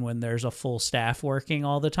night, even when there's a full staff working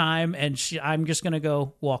all the time, and I'm just gonna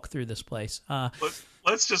go walk through this place.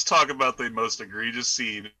 Let's just talk about the most egregious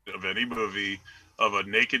scene of any movie of a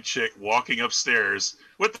naked chick walking upstairs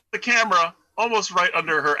with the camera almost right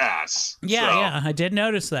under her ass. Yeah, I did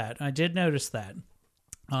notice that. And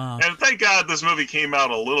thank God this movie came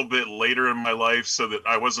out a little bit later in my life so that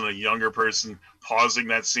I wasn't a younger person pausing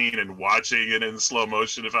that scene and watching it in slow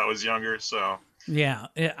motion if I was younger. So yeah,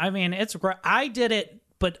 I mean, it's great. I did it,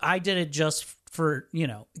 but I did it just for,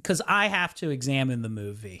 because I have to examine the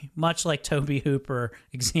movie, much like Tobe Hooper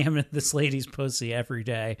examined this lady's pussy every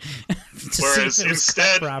day. Whereas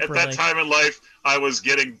instead, at that time in life, I was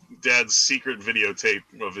getting Dad's secret videotape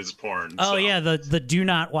of his porn. Oh, yeah, the do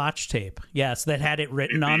not watch tape. Yes, that had it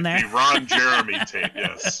written on there. The Ron Jeremy tape,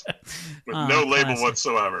 yes. With no label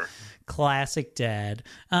whatsoever. Classic Dad.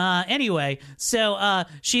 Anyway, so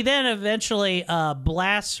she then eventually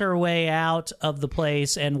blasts her way out of the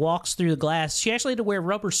place and walks through the glass. She actually had to wear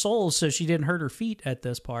rubber soles so she didn't hurt her feet at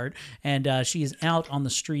this part. And she is out on the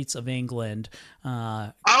streets of England.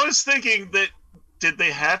 I was thinking that, did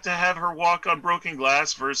they have to have her walk on broken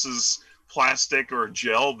glass versus plastic or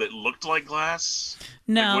gel that looked like glass?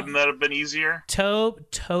 No. Like, wouldn't that have been easier?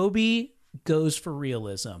 Tobe goes for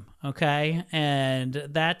realism, okay? And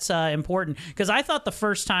that's important, because I thought the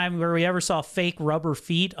first time where we ever saw fake rubber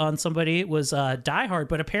feet on somebody was Die Hard,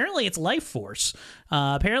 but apparently it's Life Force.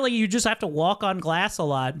 Apparently you just have to walk on glass a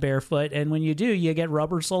lot barefoot, and when you do, you get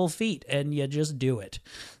rubber sole feet, and you just do it.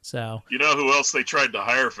 So you know who else they tried to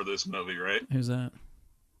hire for this movie, right? Who's that?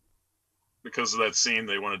 Because of that scene,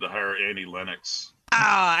 they wanted to hire Annie Lennox.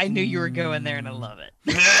 I knew you were going there, and I love it.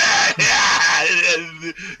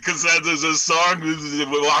 Because there's a song,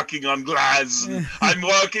 Walking on Glass. I'm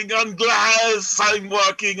walking on glass. I'm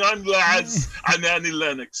walking on glass. I'm Annie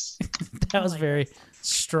Lennox. That was very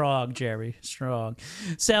Strong, Jerry. Strong.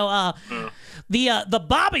 So the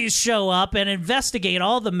Bobbies show up and investigate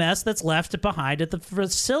all the mess that's left behind at the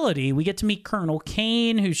facility. We get to meet Colonel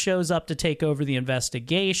Kane, who shows up to take over the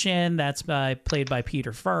investigation. That's played by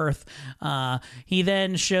Peter Firth. He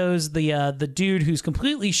then shows the dude who's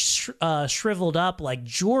completely shriveled up like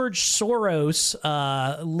George Soros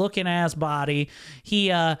looking ass body. He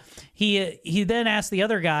then asked the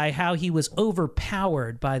other guy how he was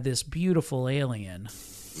overpowered by this beautiful alien.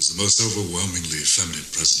 It was the most overwhelmingly feminine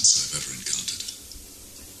presence I've ever encountered.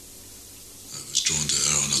 I was drawn to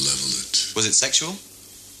her on a level that... Was it sexual?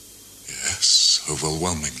 Yes,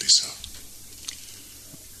 overwhelmingly so.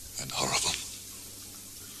 And horrible.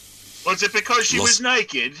 Was it because she was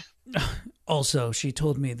naked? Also, she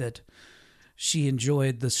told me that she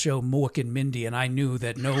enjoyed the show Mork and Mindy, and I knew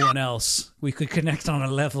that no one else we could connect on a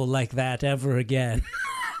level like that ever again.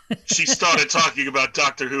 She started talking about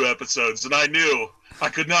Doctor Who episodes, and I knew I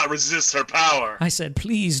could not resist her power. I said,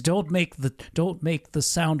 "Please don't make the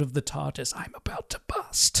sound of the TARDIS. I'm about to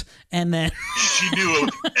bust." And then she knew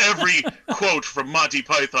every quote from Monty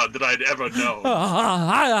Python that I'd ever known.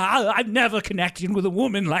 I've never connected with a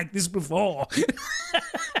woman like this before.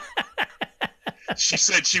 She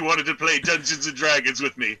said she wanted to play Dungeons and Dragons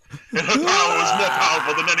with me, and her power was more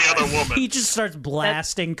powerful than any other woman. He just starts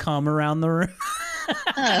blasting cum around the room.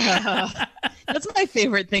 That's my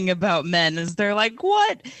favorite thing about men is they're like,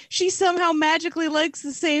 what? She somehow magically likes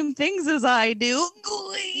the same things as I do.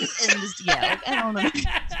 And just, I don't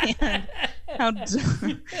understand how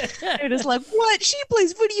they're just like, what? She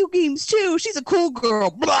plays video games too. She's a cool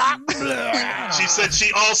girl. Blah, blah. She said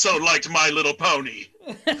she also liked My Little Pony.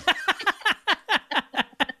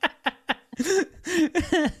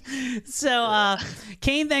 So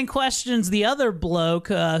Kane then questions the other bloke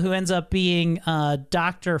who ends up being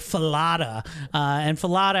Dr. Falada, and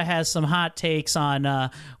Falada has some hot takes on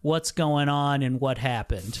what's going on and what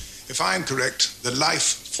happened. If I'm correct, the life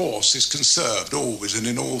force is conserved always and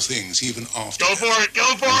in all things, even after... Go for it!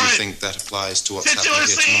 Go for and it! You think that applies to what's Titular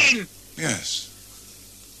happening here scene! tonight? Yes.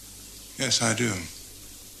 Yes, I do.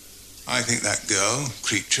 I think that girl,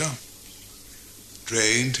 creature,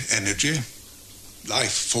 drained energy,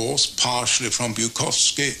 life force partially from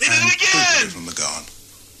Bukowski and totally from the god.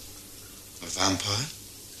 A vampire?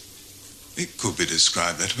 It could be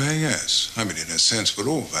described that way, yes. I mean, in a sense, we're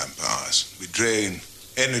all vampires. We drain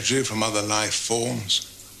energy from other life forms.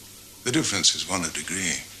 The difference is one a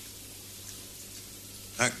degree.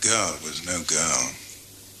 That girl was no girl.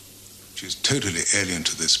 She's totally alien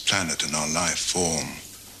to this planet and our life form,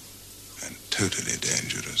 and totally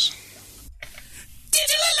dangerous.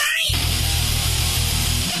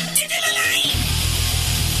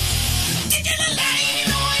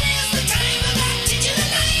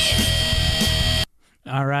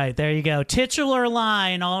 All right, there you go. Titular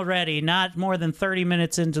line already. Not more than 30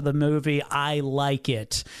 minutes into the movie. I like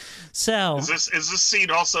it. So, is this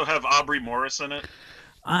scene also have Aubrey Morris in it?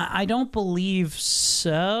 I don't believe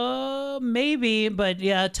so. Maybe, but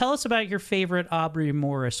yeah. Tell us about your favorite Aubrey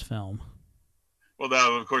Morris film. Well, that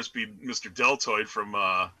would of course be Mr. Deltoid from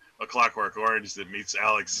A Clockwork Orange that meets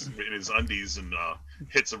Alex in his undies and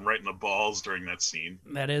hits him right in the balls during that scene.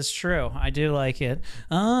 That is true. I do like it.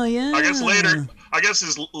 Oh, yeah. I guess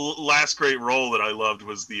his last great role that I loved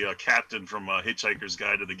was the captain from Hitchhiker's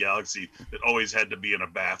Guide to the Galaxy that always had to be in a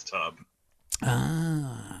bathtub.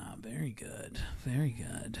 Ah, very good. Very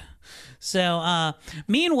good. So,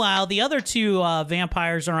 meanwhile, the other two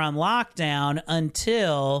vampires are on lockdown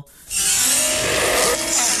until...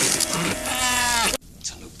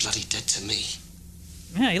 Bloody dead to me.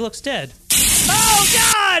 Yeah, he looks dead. Oh,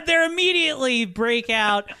 God! They immediately break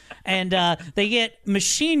out, and they get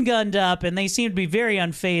machine gunned up, and they seem to be very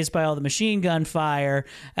unfazed by all the machine gun fire,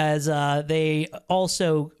 as they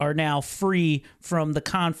also are now free from the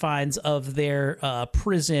confines of their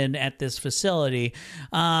prison at this facility.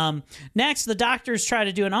 Next, the doctors try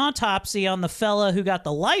to do an autopsy on the fella who got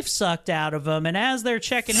the life sucked out of him, and as they're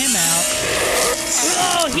checking him out,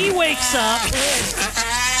 oh, he wakes up.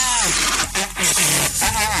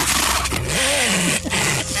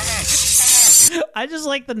 I just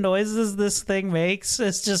like the noises this thing makes.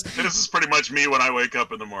 It's just... This is pretty much me when I wake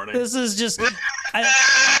up in the morning. This is just...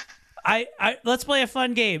 I let's play a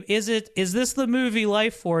fun game. Is this the movie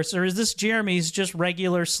Life Force, or is this Jeremy's just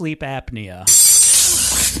regular sleep apnea?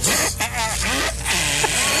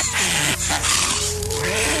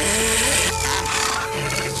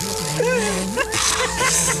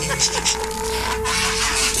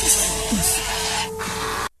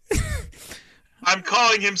 I'm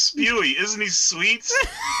calling him Spewy. Isn't he sweet?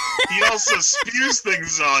 He also spews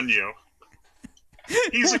things on you.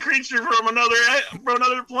 He's a creature from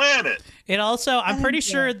another planet. It also, I'm pretty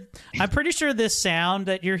sure this sound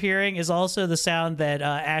that you're hearing is also the sound that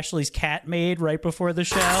Ashley's cat made right before the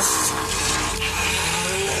show.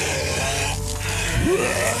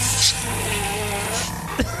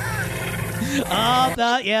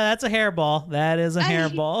 Yeah, that's a hairball. That is a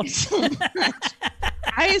hairball.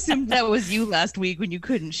 I assumed that was you last week when you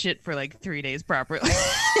couldn't shit for like 3 days properly.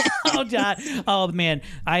 Oh, God. Oh, man.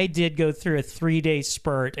 I did go through a 3-day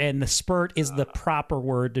spurt, and the spurt is the proper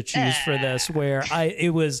word to choose for this, where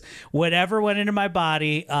it was whatever went into my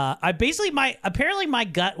body. Apparently my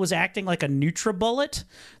gut was acting like a NutriBullet.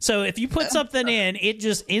 So if you put something in, it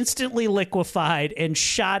just instantly liquefied and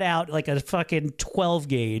shot out like a fucking 12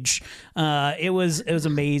 gauge. It was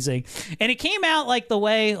amazing. And it came out like the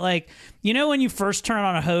way, like, you know, when you first turn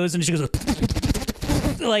on a hose and it just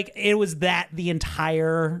goes, like, it was that the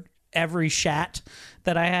entire every shat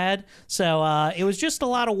that I had. So it was just a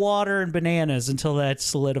lot of water and bananas until that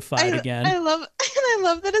solidified again. I love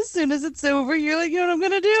that as soon as it's over, you're like, you know what I'm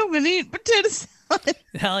gonna do? I'm gonna eat potato salad.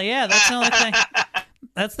 Hell yeah, that's the only thing.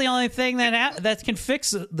 That's the only thing that can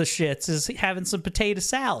fix the shits is having some potato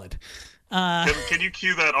salad. Can you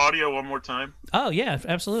cue that audio one more time? Oh yeah,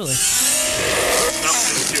 absolutely. No,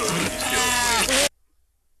 just cue it.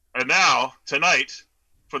 And now, tonight,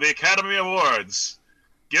 for the Academy Awards,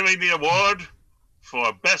 giving the award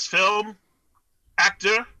for Best Film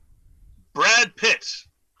Actor, Brad Pitt.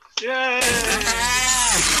 Yay!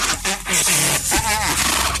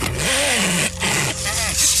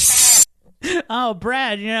 Oh,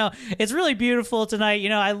 Brad, you know, it's really beautiful tonight. You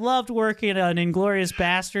know, I loved working on Inglourious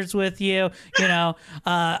Bastards with you. You know,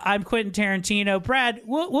 I'm Quentin Tarantino. Brad,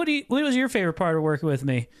 what was your favorite part of working with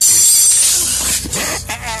me?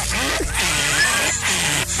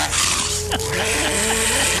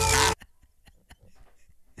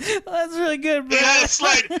 That's really good, Brad.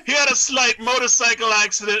 He had a slight motorcycle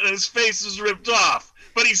accident and his face was ripped off.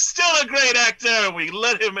 But he's still a great actor. We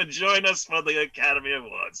let him join us for the Academy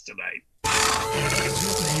Awards tonight.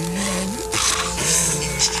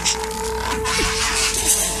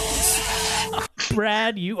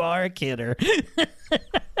 Brad, you are a kidder.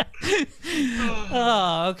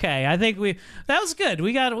 Oh, okay. I think that was good.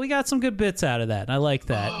 We got some good bits out of that. I like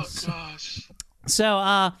that. Oh gosh. So,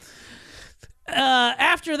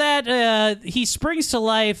 after that, he springs to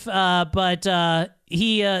life, but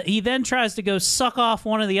he then tries to go suck off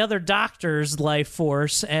one of the other doctor's life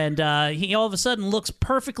force, and he all of a sudden looks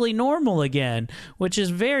perfectly normal again, which is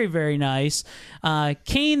very, very nice.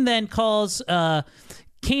 Kane then calls to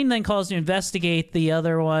investigate the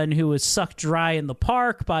other one who was sucked dry in the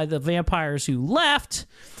park by the vampires who left.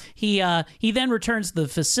 He then returns to the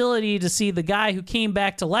facility to see the guy who came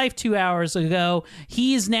back to life 2 hours ago.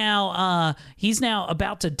 He's now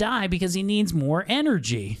about to die because he needs more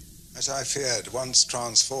energy. As I feared, once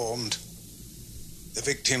transformed, the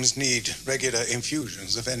victims need regular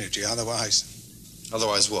infusions of energy.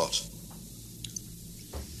 Otherwise what?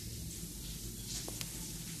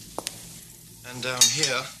 And down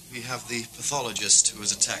here, we have the pathologist who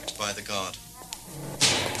was attacked by the guard.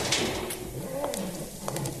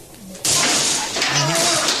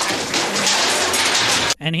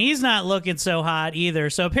 And he's not looking so hot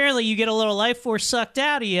either. So apparently you get a little life force sucked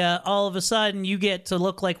out of you. All of a sudden you get to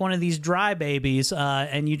look like one of these dry babies.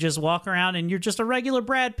 And you just walk around and you're just a regular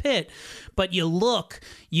Brad Pitt. But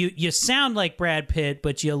you sound like Brad Pitt,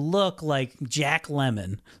 but you look like Jack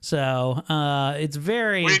Lemmon. So it's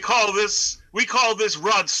very... We call this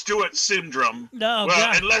Rod Stewart syndrome. No, well,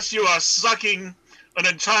 God. Unless you are sucking an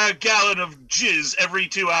entire gallon of jizz every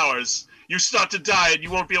 2 hours, you start to die and you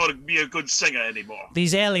won't be able to be a good singer anymore.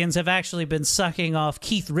 These aliens have actually been sucking off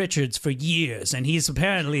Keith Richards for years, and he's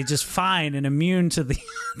apparently just fine and immune to the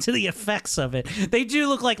to the effects of it. They do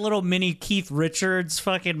look like little mini Keith Richards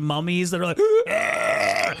fucking mummies that are like,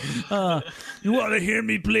 you want to hear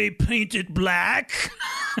me play Painted Black?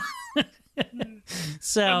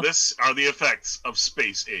 So, and this are the effects of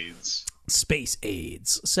space AIDS. Space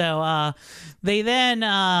AIDS. So they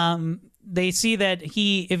then they see that if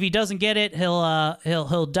he doesn't get it,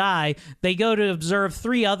 he'll die. They go to observe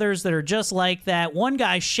 3 others that are just like that. One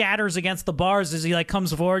guy shatters against the bars as he like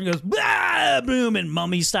comes forward and goes, bah! Boom, and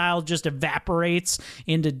mummy style just evaporates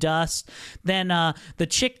into dust. Then the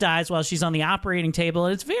chick dies while she's on the operating table,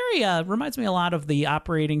 and it's very reminds me a lot of the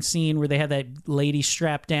operating scene where they have that lady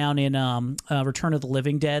strapped down in Return of the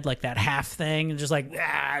Living Dead, like that half thing, and just like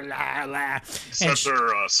la la la. Except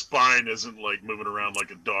her spine isn't like moving around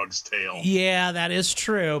like a dog's tail. Yeah, that is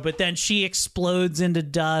true. But then she explodes into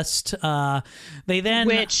dust. They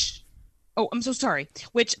then... I'm so sorry.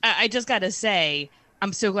 Which I just got to say,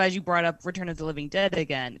 I'm so glad you brought up Return of the Living Dead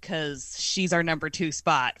again, because she's our number 2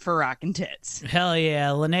 spot for Rockin' Tits. Hell yeah.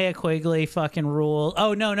 Linnea Quigley fucking rule.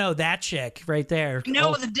 Oh, no, that chick right there.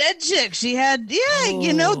 No, the dead chick. She had,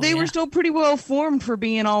 they were still pretty well formed for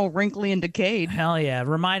being all wrinkly and decayed. Hell yeah.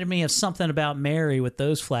 Reminded me of something about Mary with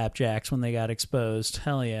those flapjacks when they got exposed.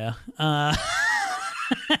 Hell yeah.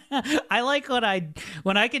 I like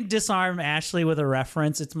when I can disarm Ashley with a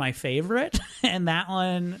reference. It's my favorite, and that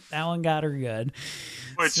one got her good.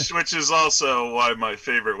 Which is also why my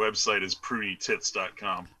favorite website is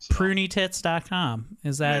prunytits.com. So. Prunytits.com.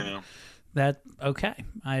 Is that that okay?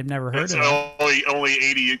 I've never heard of it. Only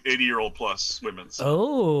 80-year-old plus women. So.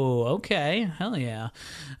 Oh, okay. Hell yeah.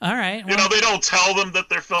 All right. Well, they don't tell them that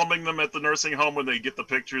they're filming them at the nursing home when they get the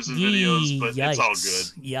pictures and videos, but it's all good.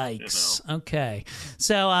 Yikes. Okay.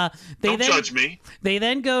 So don't judge me. They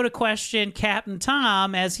then go to question Captain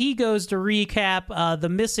Tom as he goes to recap the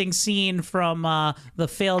missing scene from the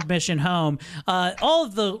failed mission home. All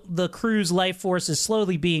of the crew's life force is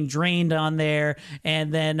slowly being drained on there,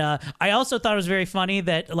 and then I also thought it was very funny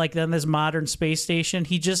that, like, on this modern space station,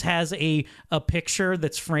 he just has a picture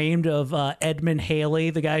that's framed of Edmund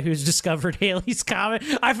Halley, the guy who's discovered Halley's Comet.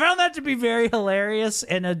 I found that to be very hilarious,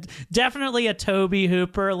 and definitely a Toby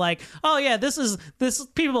Hooper. Like, oh yeah, this.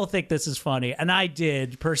 People think this is funny, and I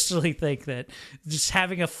did personally think that just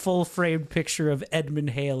having a full framed picture of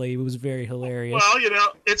Edmund Halley was very hilarious. Well,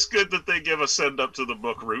 it's good that they give a send up to the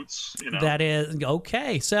book Roots. That is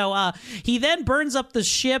okay. So he then burns up the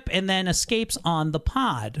ship and then escapes on the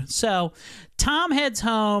pod. So Tom heads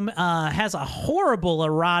home, has a horrible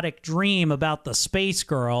erotic dream about the space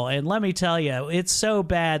girl, and let me tell you, it's so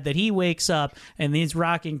bad that he wakes up and these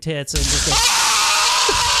rocking tits and just goes,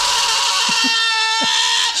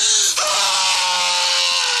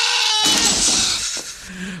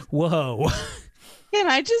 whoa. Can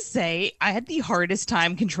I just say, I had the hardest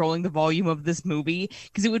time controlling the volume of this movie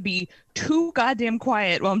because it would be too goddamn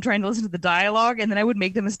quiet while I'm trying to listen to the dialogue, and then I would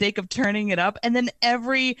make the mistake of turning it up, and then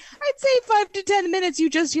I'd say 5 to 10 minutes, you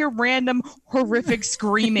just hear random horrific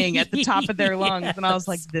screaming at the top of their lungs, and I was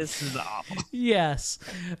like, this is awful. Yes.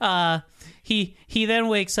 He then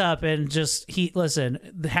wakes up and he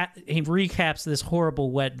recaps this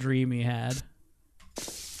horrible wet dream he had.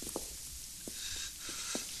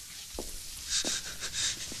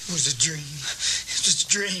 It was a dream. It was a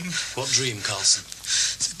dream. What dream, Carlson?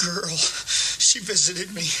 The girl. She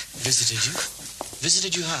visited me. Visited you?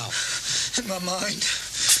 Visited you how? In my mind.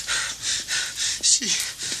 She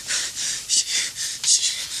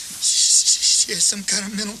has some kind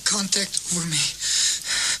of mental contact over me.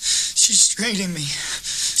 She's straining me.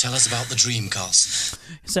 Tell us about the dream, Carlson.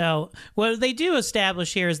 So what they do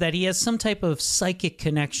establish here is that he has some type of psychic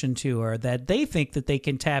connection to her that they think that they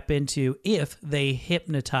can tap into if they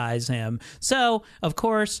hypnotize him. So, of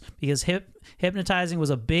course, because hypnotizing was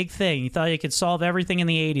a big thing. You thought you could solve everything in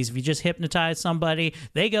the 80s. If you just hypnotize somebody,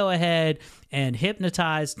 they go ahead and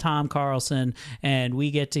hypnotize Tom Carlson, and we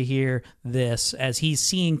get to hear this as he's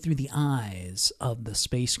seeing through the eyes of the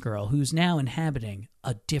space girl who's now inhabiting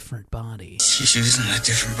a different body. She's using a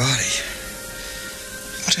different body.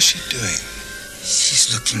 What is she doing?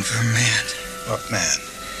 She's looking for a man. What man?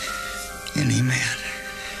 Any man.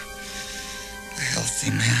 A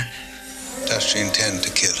healthy man. Does she intend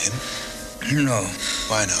to kill him? No.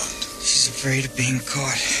 Why not? She's afraid of being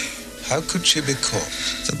caught. How could she be caught?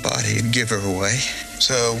 The body would give her away.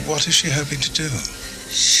 So what is she hoping to do?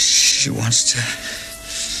 She wants to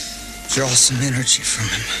draw some energy from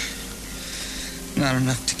him. Not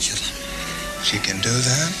enough to kill him. She can do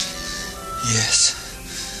that? Yes.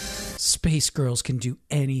 Space girls can do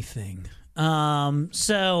anything.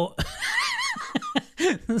 So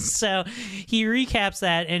he recaps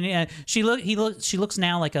that, and she looks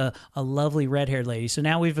now like a lovely red-haired lady. So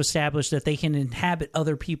now we've established that they can inhabit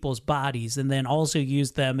other people's bodies and then also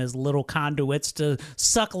use them as little conduits to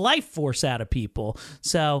suck life force out of people.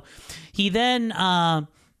 So he then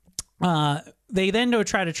they then go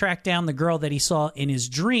try to track down the girl that he saw in his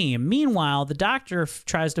dream. Meanwhile, the doctor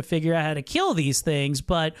tries to figure out how to kill these things,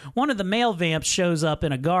 but one of the male vamps shows up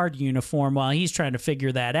in a guard uniform while he's trying to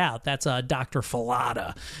figure that out. That's Dr.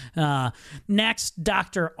 Falada. Next,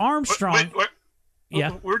 Dr. Armstrong. Wait.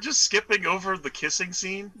 Yeah, we're just skipping over the kissing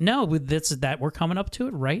scene? No, we're coming up to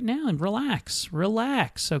it right now, and relax,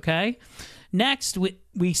 okay? Next,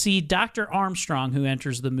 we see Dr. Armstrong, who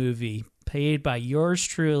enters the movie, paid by yours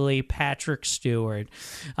truly, Patrick Stewart.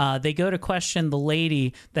 They go to question the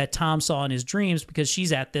lady that Tom saw in his dreams because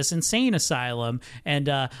she's at this insane asylum. And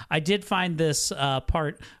I did find this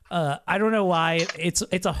part. I don't know why it's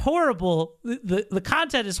a horrible. The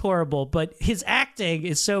content is horrible, but his acting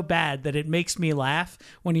is so bad that it makes me laugh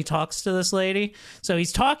when he talks to this lady. So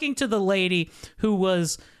he's talking to the lady who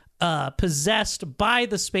was possessed by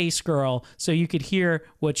the space girl, so you could hear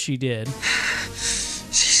what she did.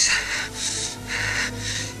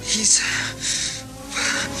 He's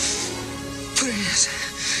putting his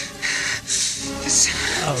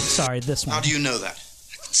Oh, sorry, this one. How do you know that?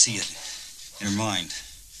 I can see it in her mind.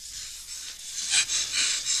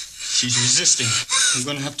 She's resisting. I'm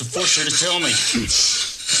going to have to force her to tell me.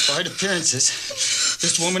 Despite appearances,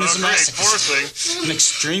 this woman is a masochist. An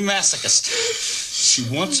extreme masochist. She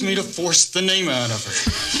wants me to force the name out of her.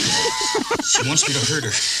 She wants me to hurt her.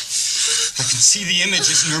 I can see the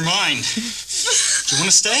images in her mind. Do you want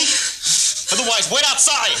to stay? Otherwise, wait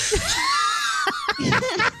outside!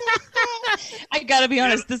 I gotta be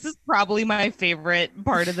honest, this is probably my favorite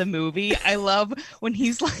part of the movie. I love when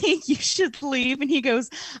he's like, you should leave, and he goes,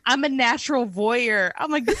 I'm a natural voyeur.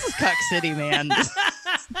 I'm like, this is Cuck City, man.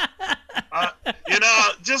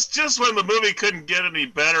 Just when the movie couldn't get any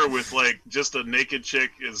better with like just a naked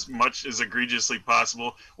chick as much as egregiously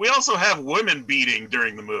possible, we also have women beating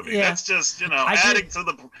during the movie. Yeah. That's just, adding to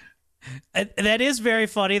the... That is very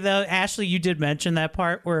funny, though. Ashley, you did mention that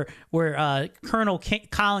part where Colonel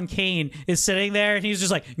Colin Kane is sitting there, and he's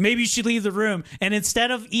just like, maybe you should leave the room. And instead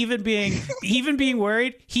of even being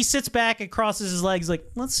worried, he sits back and crosses his legs, like,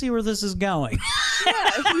 let's see where this is going.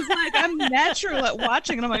 Yeah, he's like, I'm natural at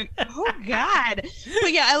watching, and I'm like, oh God.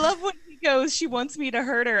 But yeah, I love when he goes, she wants me to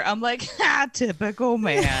hurt her. I'm like, typical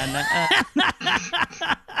man.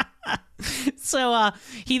 So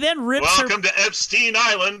he then rips Welcome to Epstein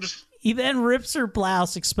Island. He then rips her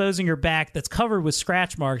blouse, exposing her back that's covered with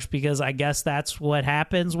scratch marks, because I guess that's what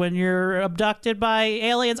happens when you're abducted by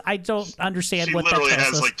aliens. I don't understand what that tells us. She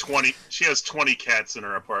literally has like 20. She has 20 cats in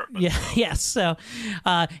her apartment. Yeah, yes. So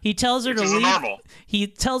he tells her to leave. Normal. He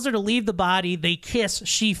tells her to leave the body. They kiss.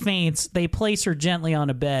 She faints. They place her gently on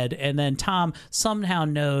a bed, and then Tom somehow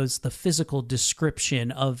knows the physical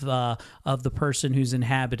description of the person who's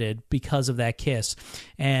inhabited because of that kiss,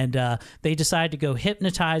 and they decide to go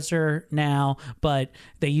hypnotize her now, but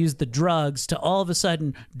they use the drugs to all of a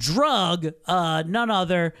sudden drug none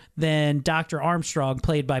other than Dr. Armstrong,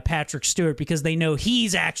 played by Patrick Stewart, because they know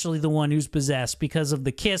he's actually the one who's possessed because of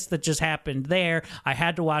the kiss that just happened there. I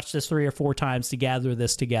had to watch this 3 or 4 times to gather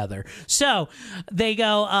this together. So they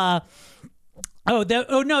go,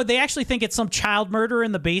 no, they actually think it's some child murder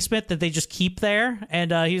in the basement that they just keep there.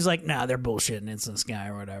 And he's like, nah, they're bullshitting. It's this guy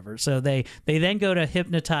or whatever. So they then go to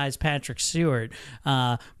hypnotize Patrick Stewart.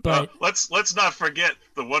 But let's not forget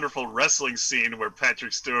the wonderful wrestling scene where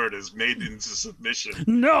Patrick Stewart is made into submission.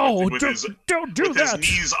 No, don't do that. With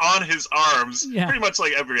his knees on his arms. Yeah. Pretty much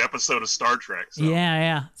like every episode of Star Trek. So.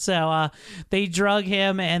 Yeah. So they drug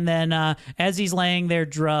him. And then as he's laying there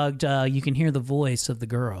drugged, you can hear the voice of the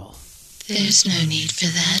girl. There's no need for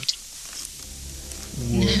that.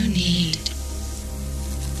 No need.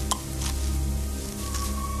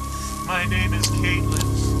 My name is Caitlin.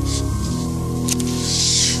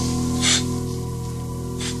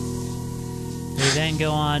 They then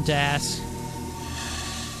go on to ask,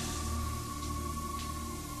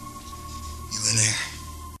 You in there?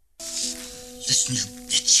 Listen, you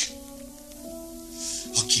bitch.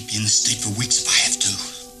 I'll keep you in the state for weeks if I have to.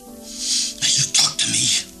 Now you talk to me.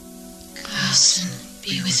 Carson,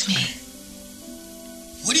 be with me.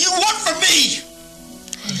 What do you want from me?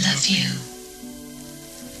 I love you.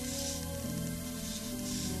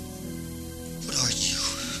 What are you?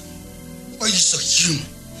 Why are you so human?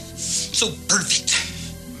 So perfect?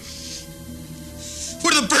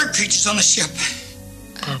 What are the bird creatures on the ship?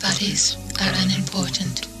 Our bodies are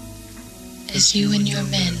unimportant. As you and your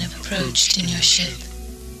men have approached in your ship,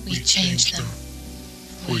 we changed them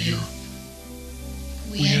for you.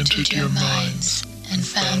 We entered your minds and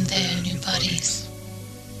found their new bodies.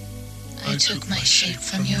 I took my shape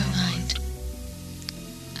from your mind.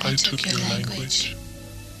 I took your language.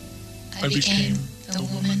 I became the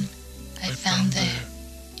woman I found there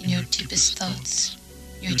in your deepest thoughts,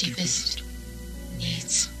 your deepest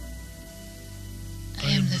needs. I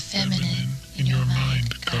am the feminine in your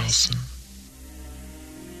mind, Carson.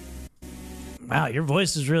 Wow, your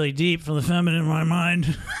voice is really deep for the feminine in my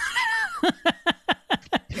mind.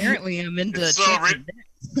 Apparently, I'm into it's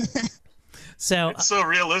so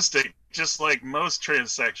realistic, just like most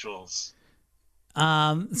transsexuals.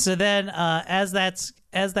 So then, as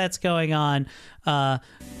that's going on,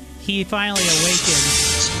 he finally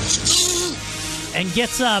awakens and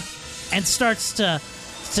gets up and starts to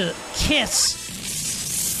kiss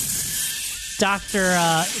Dr.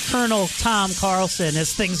 Colonel Tom Carlson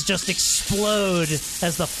as things just explode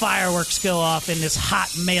as the fireworks go off in this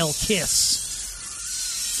hot male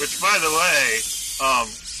kiss. Which, by the way,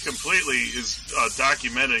 completely is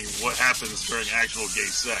documenting what happens during actual gay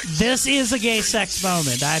sex. This is a gay sex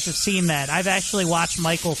moment. I've seen that. I've actually watched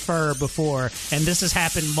Michael Furr before, and this has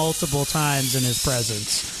happened multiple times in his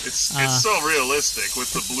presence. It's so realistic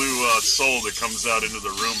with the blue soul that comes out into the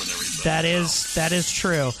room and everything. That is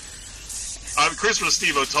true. Christmas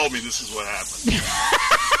Steve-O told me this is what happened.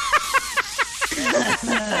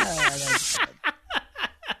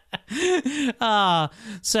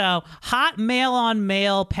 So hot male on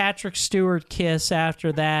male Patrick Stewart kiss.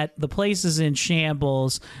 After that, the place is in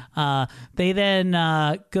shambles. They then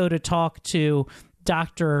go to talk to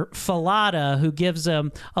Dr. Falada, who gives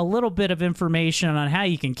them a little bit of information on how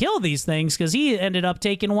you can kill these things, because he ended up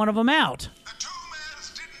taking one of them out.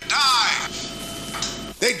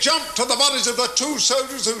 They jumped to the bodies of the two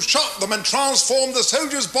soldiers who shot them and transformed the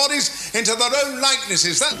soldiers' bodies into their own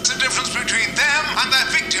likenesses. That's the difference between them and their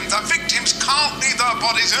victims. The victims can't leave their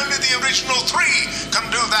bodies. Only the original three can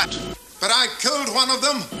do that. But I killed one of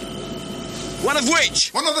them. One of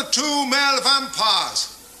which? One of the two male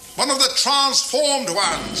vampires. One of the transformed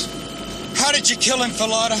ones. How did you kill him,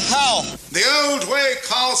 Falada? How? The old way,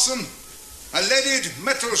 Carlson. A leaded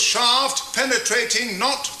metal shaft penetrating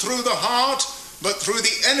not through the heart, but through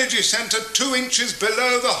the energy center 2 inches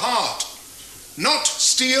below the heart. Not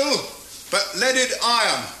steel, but leaded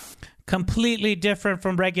iron. Completely different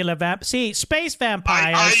from regular See, space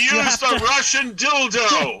vampires. I used a Russian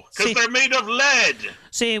dildo because they're made of lead.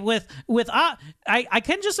 See, I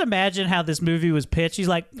can just imagine how this movie was pitched. He's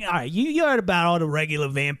like, all right, you heard about all the regular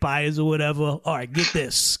vampires or whatever. All right, get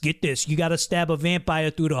this. You got to stab a vampire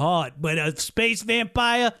through the heart, but a space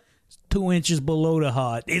vampire, 2 inches below the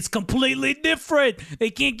heart. It's completely different. They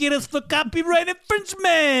can't get us for copyright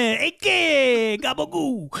infringement. AK,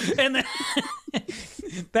 gabagoo. And then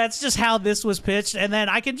that's just how this was pitched. And then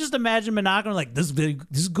I can just imagine Monogamy like, this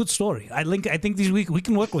is a good story. I think we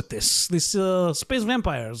can work with this space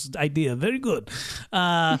vampires idea. Very good.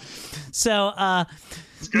 It's a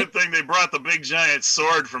good thing they brought the big giant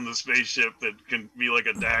sword from the spaceship that can be like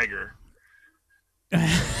a dagger.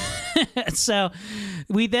 So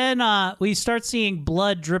we then we start seeing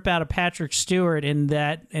blood drip out of Patrick Stewart in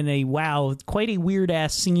quite a weird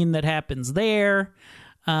ass scene that happens there.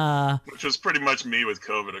 Which was pretty much me with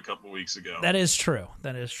COVID a couple weeks ago. That is true.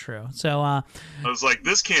 So I was like,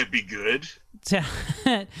 this can't be good.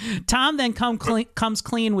 Tom then comes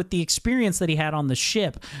clean with the experience that he had on the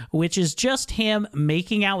ship, which is just him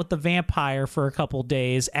making out with the vampire for a couple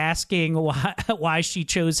days, asking why she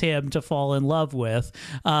chose him to fall in love with.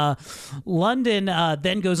 London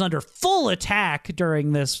then goes under full attack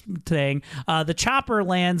during this thing. The chopper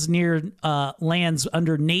lands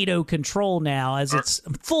under NATO control now, as it's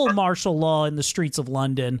full martial law in the streets of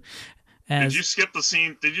London. Did you skip the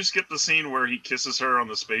scene? Did you skip the scene where he kisses her on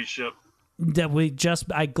the spaceship?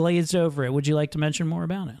 I glazed over it. Would you like to mention more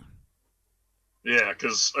about it? Yeah,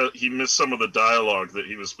 because he missed some of the dialogue that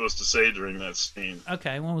he was supposed to say during that scene.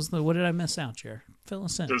 Okay, what did I miss out, Jer? Fill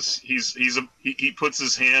us in. Because he puts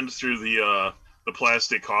his hand through the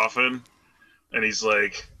plastic coffin, and he's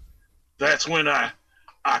like, "That's when I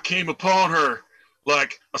came upon her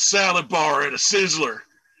like a salad bar at a Sizzler,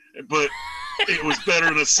 but it was better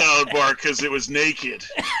than a salad bar because it was naked."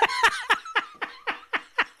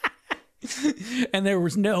 And there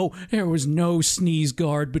was no sneeze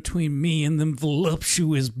guard between me and them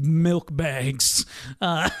voluptuous milk bags.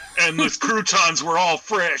 And the croutons were all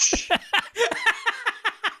fresh.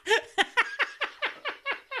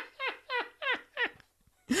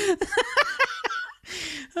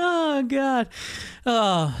 Oh, God.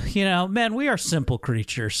 Oh, man, we are simple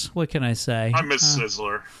creatures. What can I say? I miss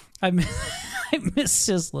Sizzler. I miss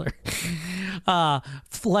Sizzler.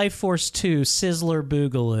 Life Force 2, Sizzler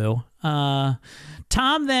Boogaloo.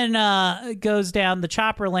 Tom then goes down, the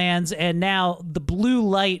chopper lands, and now the blue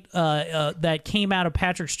light that came out of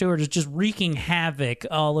Patrick Stewart is just wreaking havoc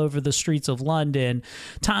all over the streets of London.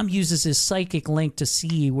 Tom uses his psychic link to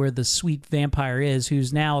see where the sweet vampire is,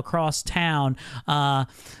 who's now across town at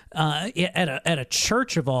a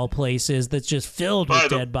church of all places that's just filled with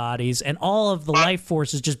dead bodies, and all of the life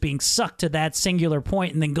force is just being sucked to that singular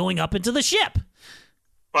point and then going up into the ship.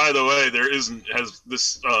 By the way,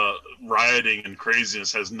 this rioting and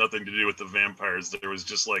craziness has nothing to do with the vampires. There was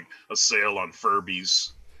just like a sale on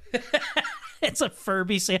Furbies. It's a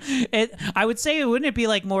Furby I would say, wouldn't it be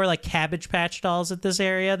like more like Cabbage Patch dolls at this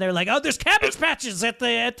area? They're like, oh, there's Cabbage Patches at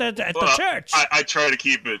the church. I try to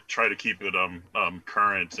keep it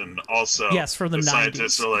current, and also yes, from the 90s.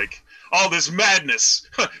 Scientists are like, all this madness.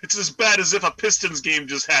 It's as bad as if a Pistons game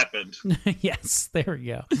just happened. Yes, there we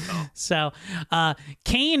go. Oh. So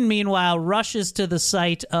Kane, meanwhile, rushes to the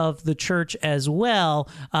site of the church as well,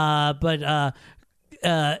 but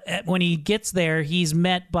when he gets there, he's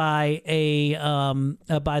met by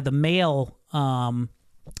the male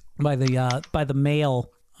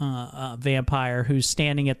vampire who's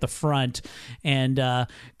standing at the front, and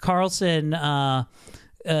Carlson.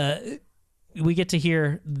 We get to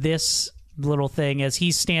hear this little thing as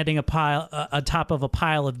he's standing on top of a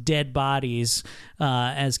pile of dead bodies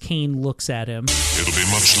as Kane looks at him. It'll be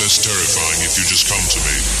much less terrifying if you just come to me.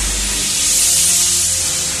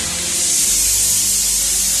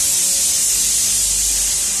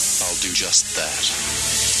 I'll do just that.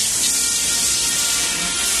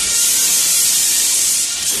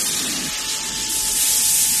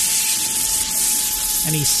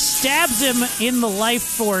 And he stabs him in the life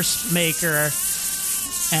force maker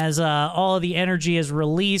as all of the energy is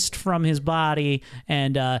released from his body,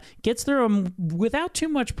 and gets through him without too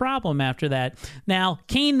much problem after that. Now,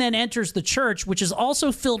 Kane then enters the church, which is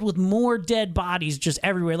also filled with more dead bodies just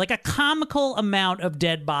everywhere. Like a comical amount of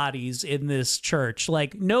dead bodies in this church.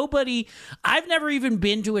 Like nobody... I've never even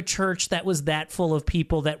been to a church that was that full of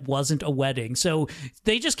people that wasn't a wedding. So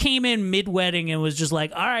they just came in mid-wedding and was just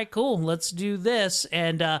like, all right, cool, let's do this.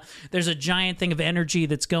 And there's a giant thing of energy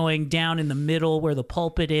that's going down in the middle where the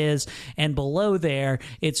pulpit is, and below there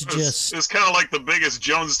it's kind of like the biggest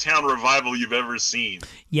Jonestown revival you've ever seen.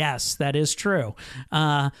 Yes, that is true.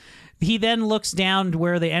 He then looks down to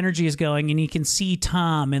where the energy is going, and he can see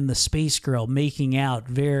Tom and the space girl making out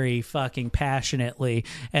very fucking passionately,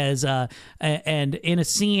 as and in a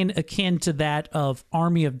scene akin to that of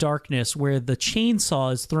Army of Darkness, where the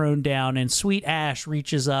chainsaw is thrown down and Sweet Ash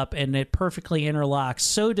reaches up and it perfectly interlocks.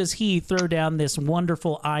 So does he throw down this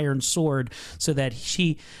wonderful iron sword so that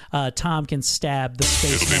Tom can stab the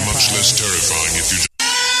space vampire. It'll be much less terrifying if you...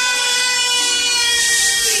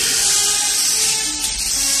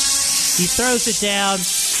 He throws it down,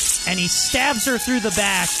 and he stabs her through the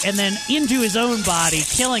back and then into his own body,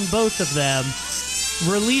 killing both of them,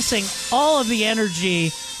 releasing all of the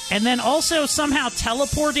energy, and then also somehow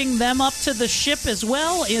teleporting them up to the ship as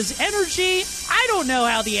well. Is energy? I don't know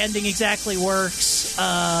how the ending exactly works.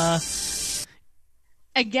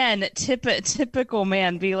 Again, typical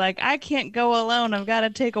man, be like, I can't go alone. I've got to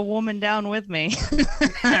take a woman down with me.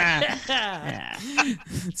 Yeah.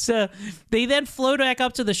 So they then float back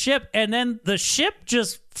up to the ship, and then the ship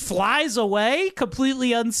just flies away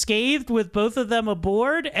completely unscathed with both of them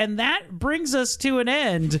aboard, and that brings us to an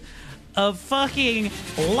end of fucking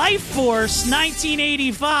Life Force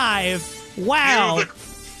 1985. Wow.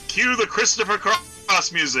 Cue the Christopher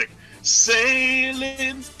Cross music.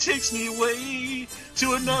 Sailing takes me away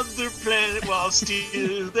to another planet while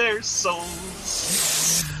steal their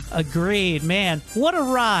souls. Agreed, man. What a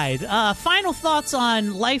ride. Final thoughts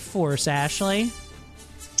on Life Force, Ashley?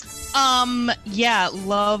 Yeah,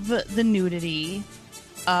 love the nudity.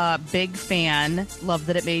 Big fan. Love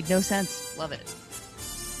that it made no sense. Love it.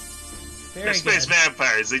 They're space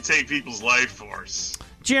vampires. They take people's life force.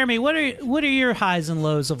 Jeremy, what are your highs and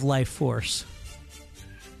lows of Life Force?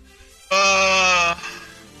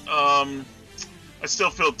 I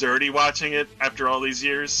still feel dirty watching it after all these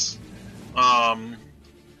years. Hey,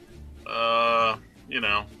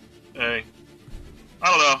 I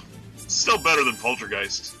don't know. It's still better than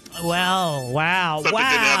Poltergeist. Well, wow. Except it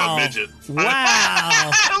didn't have a midget.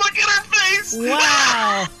 Wow. Look at her face.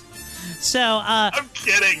 Wow. So, I'm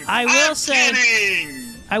kidding. I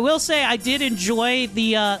will say I did enjoy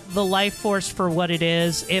the Life Force for what it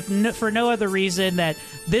is, for no other reason that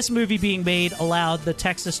this movie being made allowed the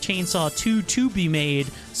Texas Chainsaw 2 to be made,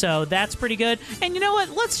 so that's pretty good. And you know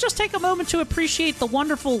what? Let's just take a moment to appreciate the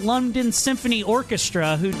wonderful London Symphony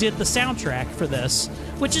Orchestra who did the soundtrack for this,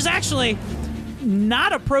 which is actually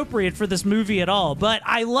not appropriate for this movie at all, but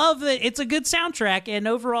I love that it's a good soundtrack, and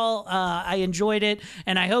overall I enjoyed it,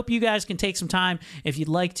 and I hope you guys can take some time if you'd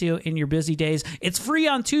like to in your busy days. It's free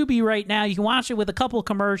on Tubi right now. You can watch it with a couple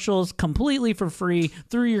commercials completely for free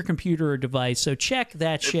through your computer or device, so check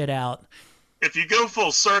that shit out. If you go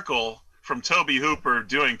full circle from Tobe Hooper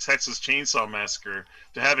doing Texas Chainsaw Massacre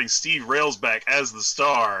to having Steve Railsback as the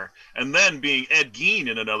star and then being Ed Gein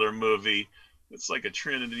in another movie, it's like a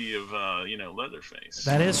trinity of, Leatherface.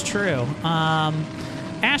 That is true.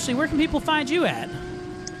 Ashley, where can people find you at?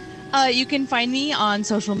 You can find me on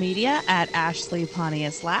social media at Ashley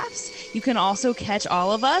Pontius Laughs. You can also catch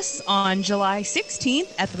all of us on July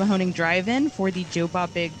 16th at the Mahoning Drive-In for the Joe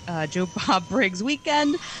Bob Briggs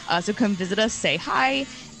weekend. So come visit us, say hi.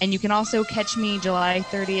 And you can also catch me July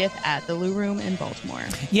 30th at the Lou Room in Baltimore.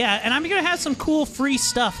 Yeah, and I'm going to have some cool free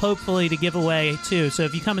stuff, hopefully, to give away, too. So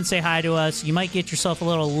if you come and say hi to us, you might get yourself a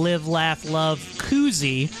little Live, Laugh, Love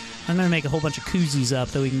koozie. I'm going to make a whole bunch of koozies up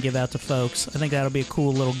that we can give out to folks. I think that'll be a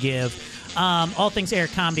cool little give. All things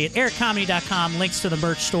Eric Comedy at ericcomedy.com. Links to the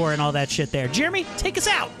merch store and all that shit there. Jeremy, take us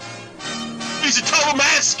out. She's a total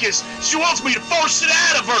masochist. She wants me to force it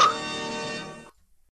out of her.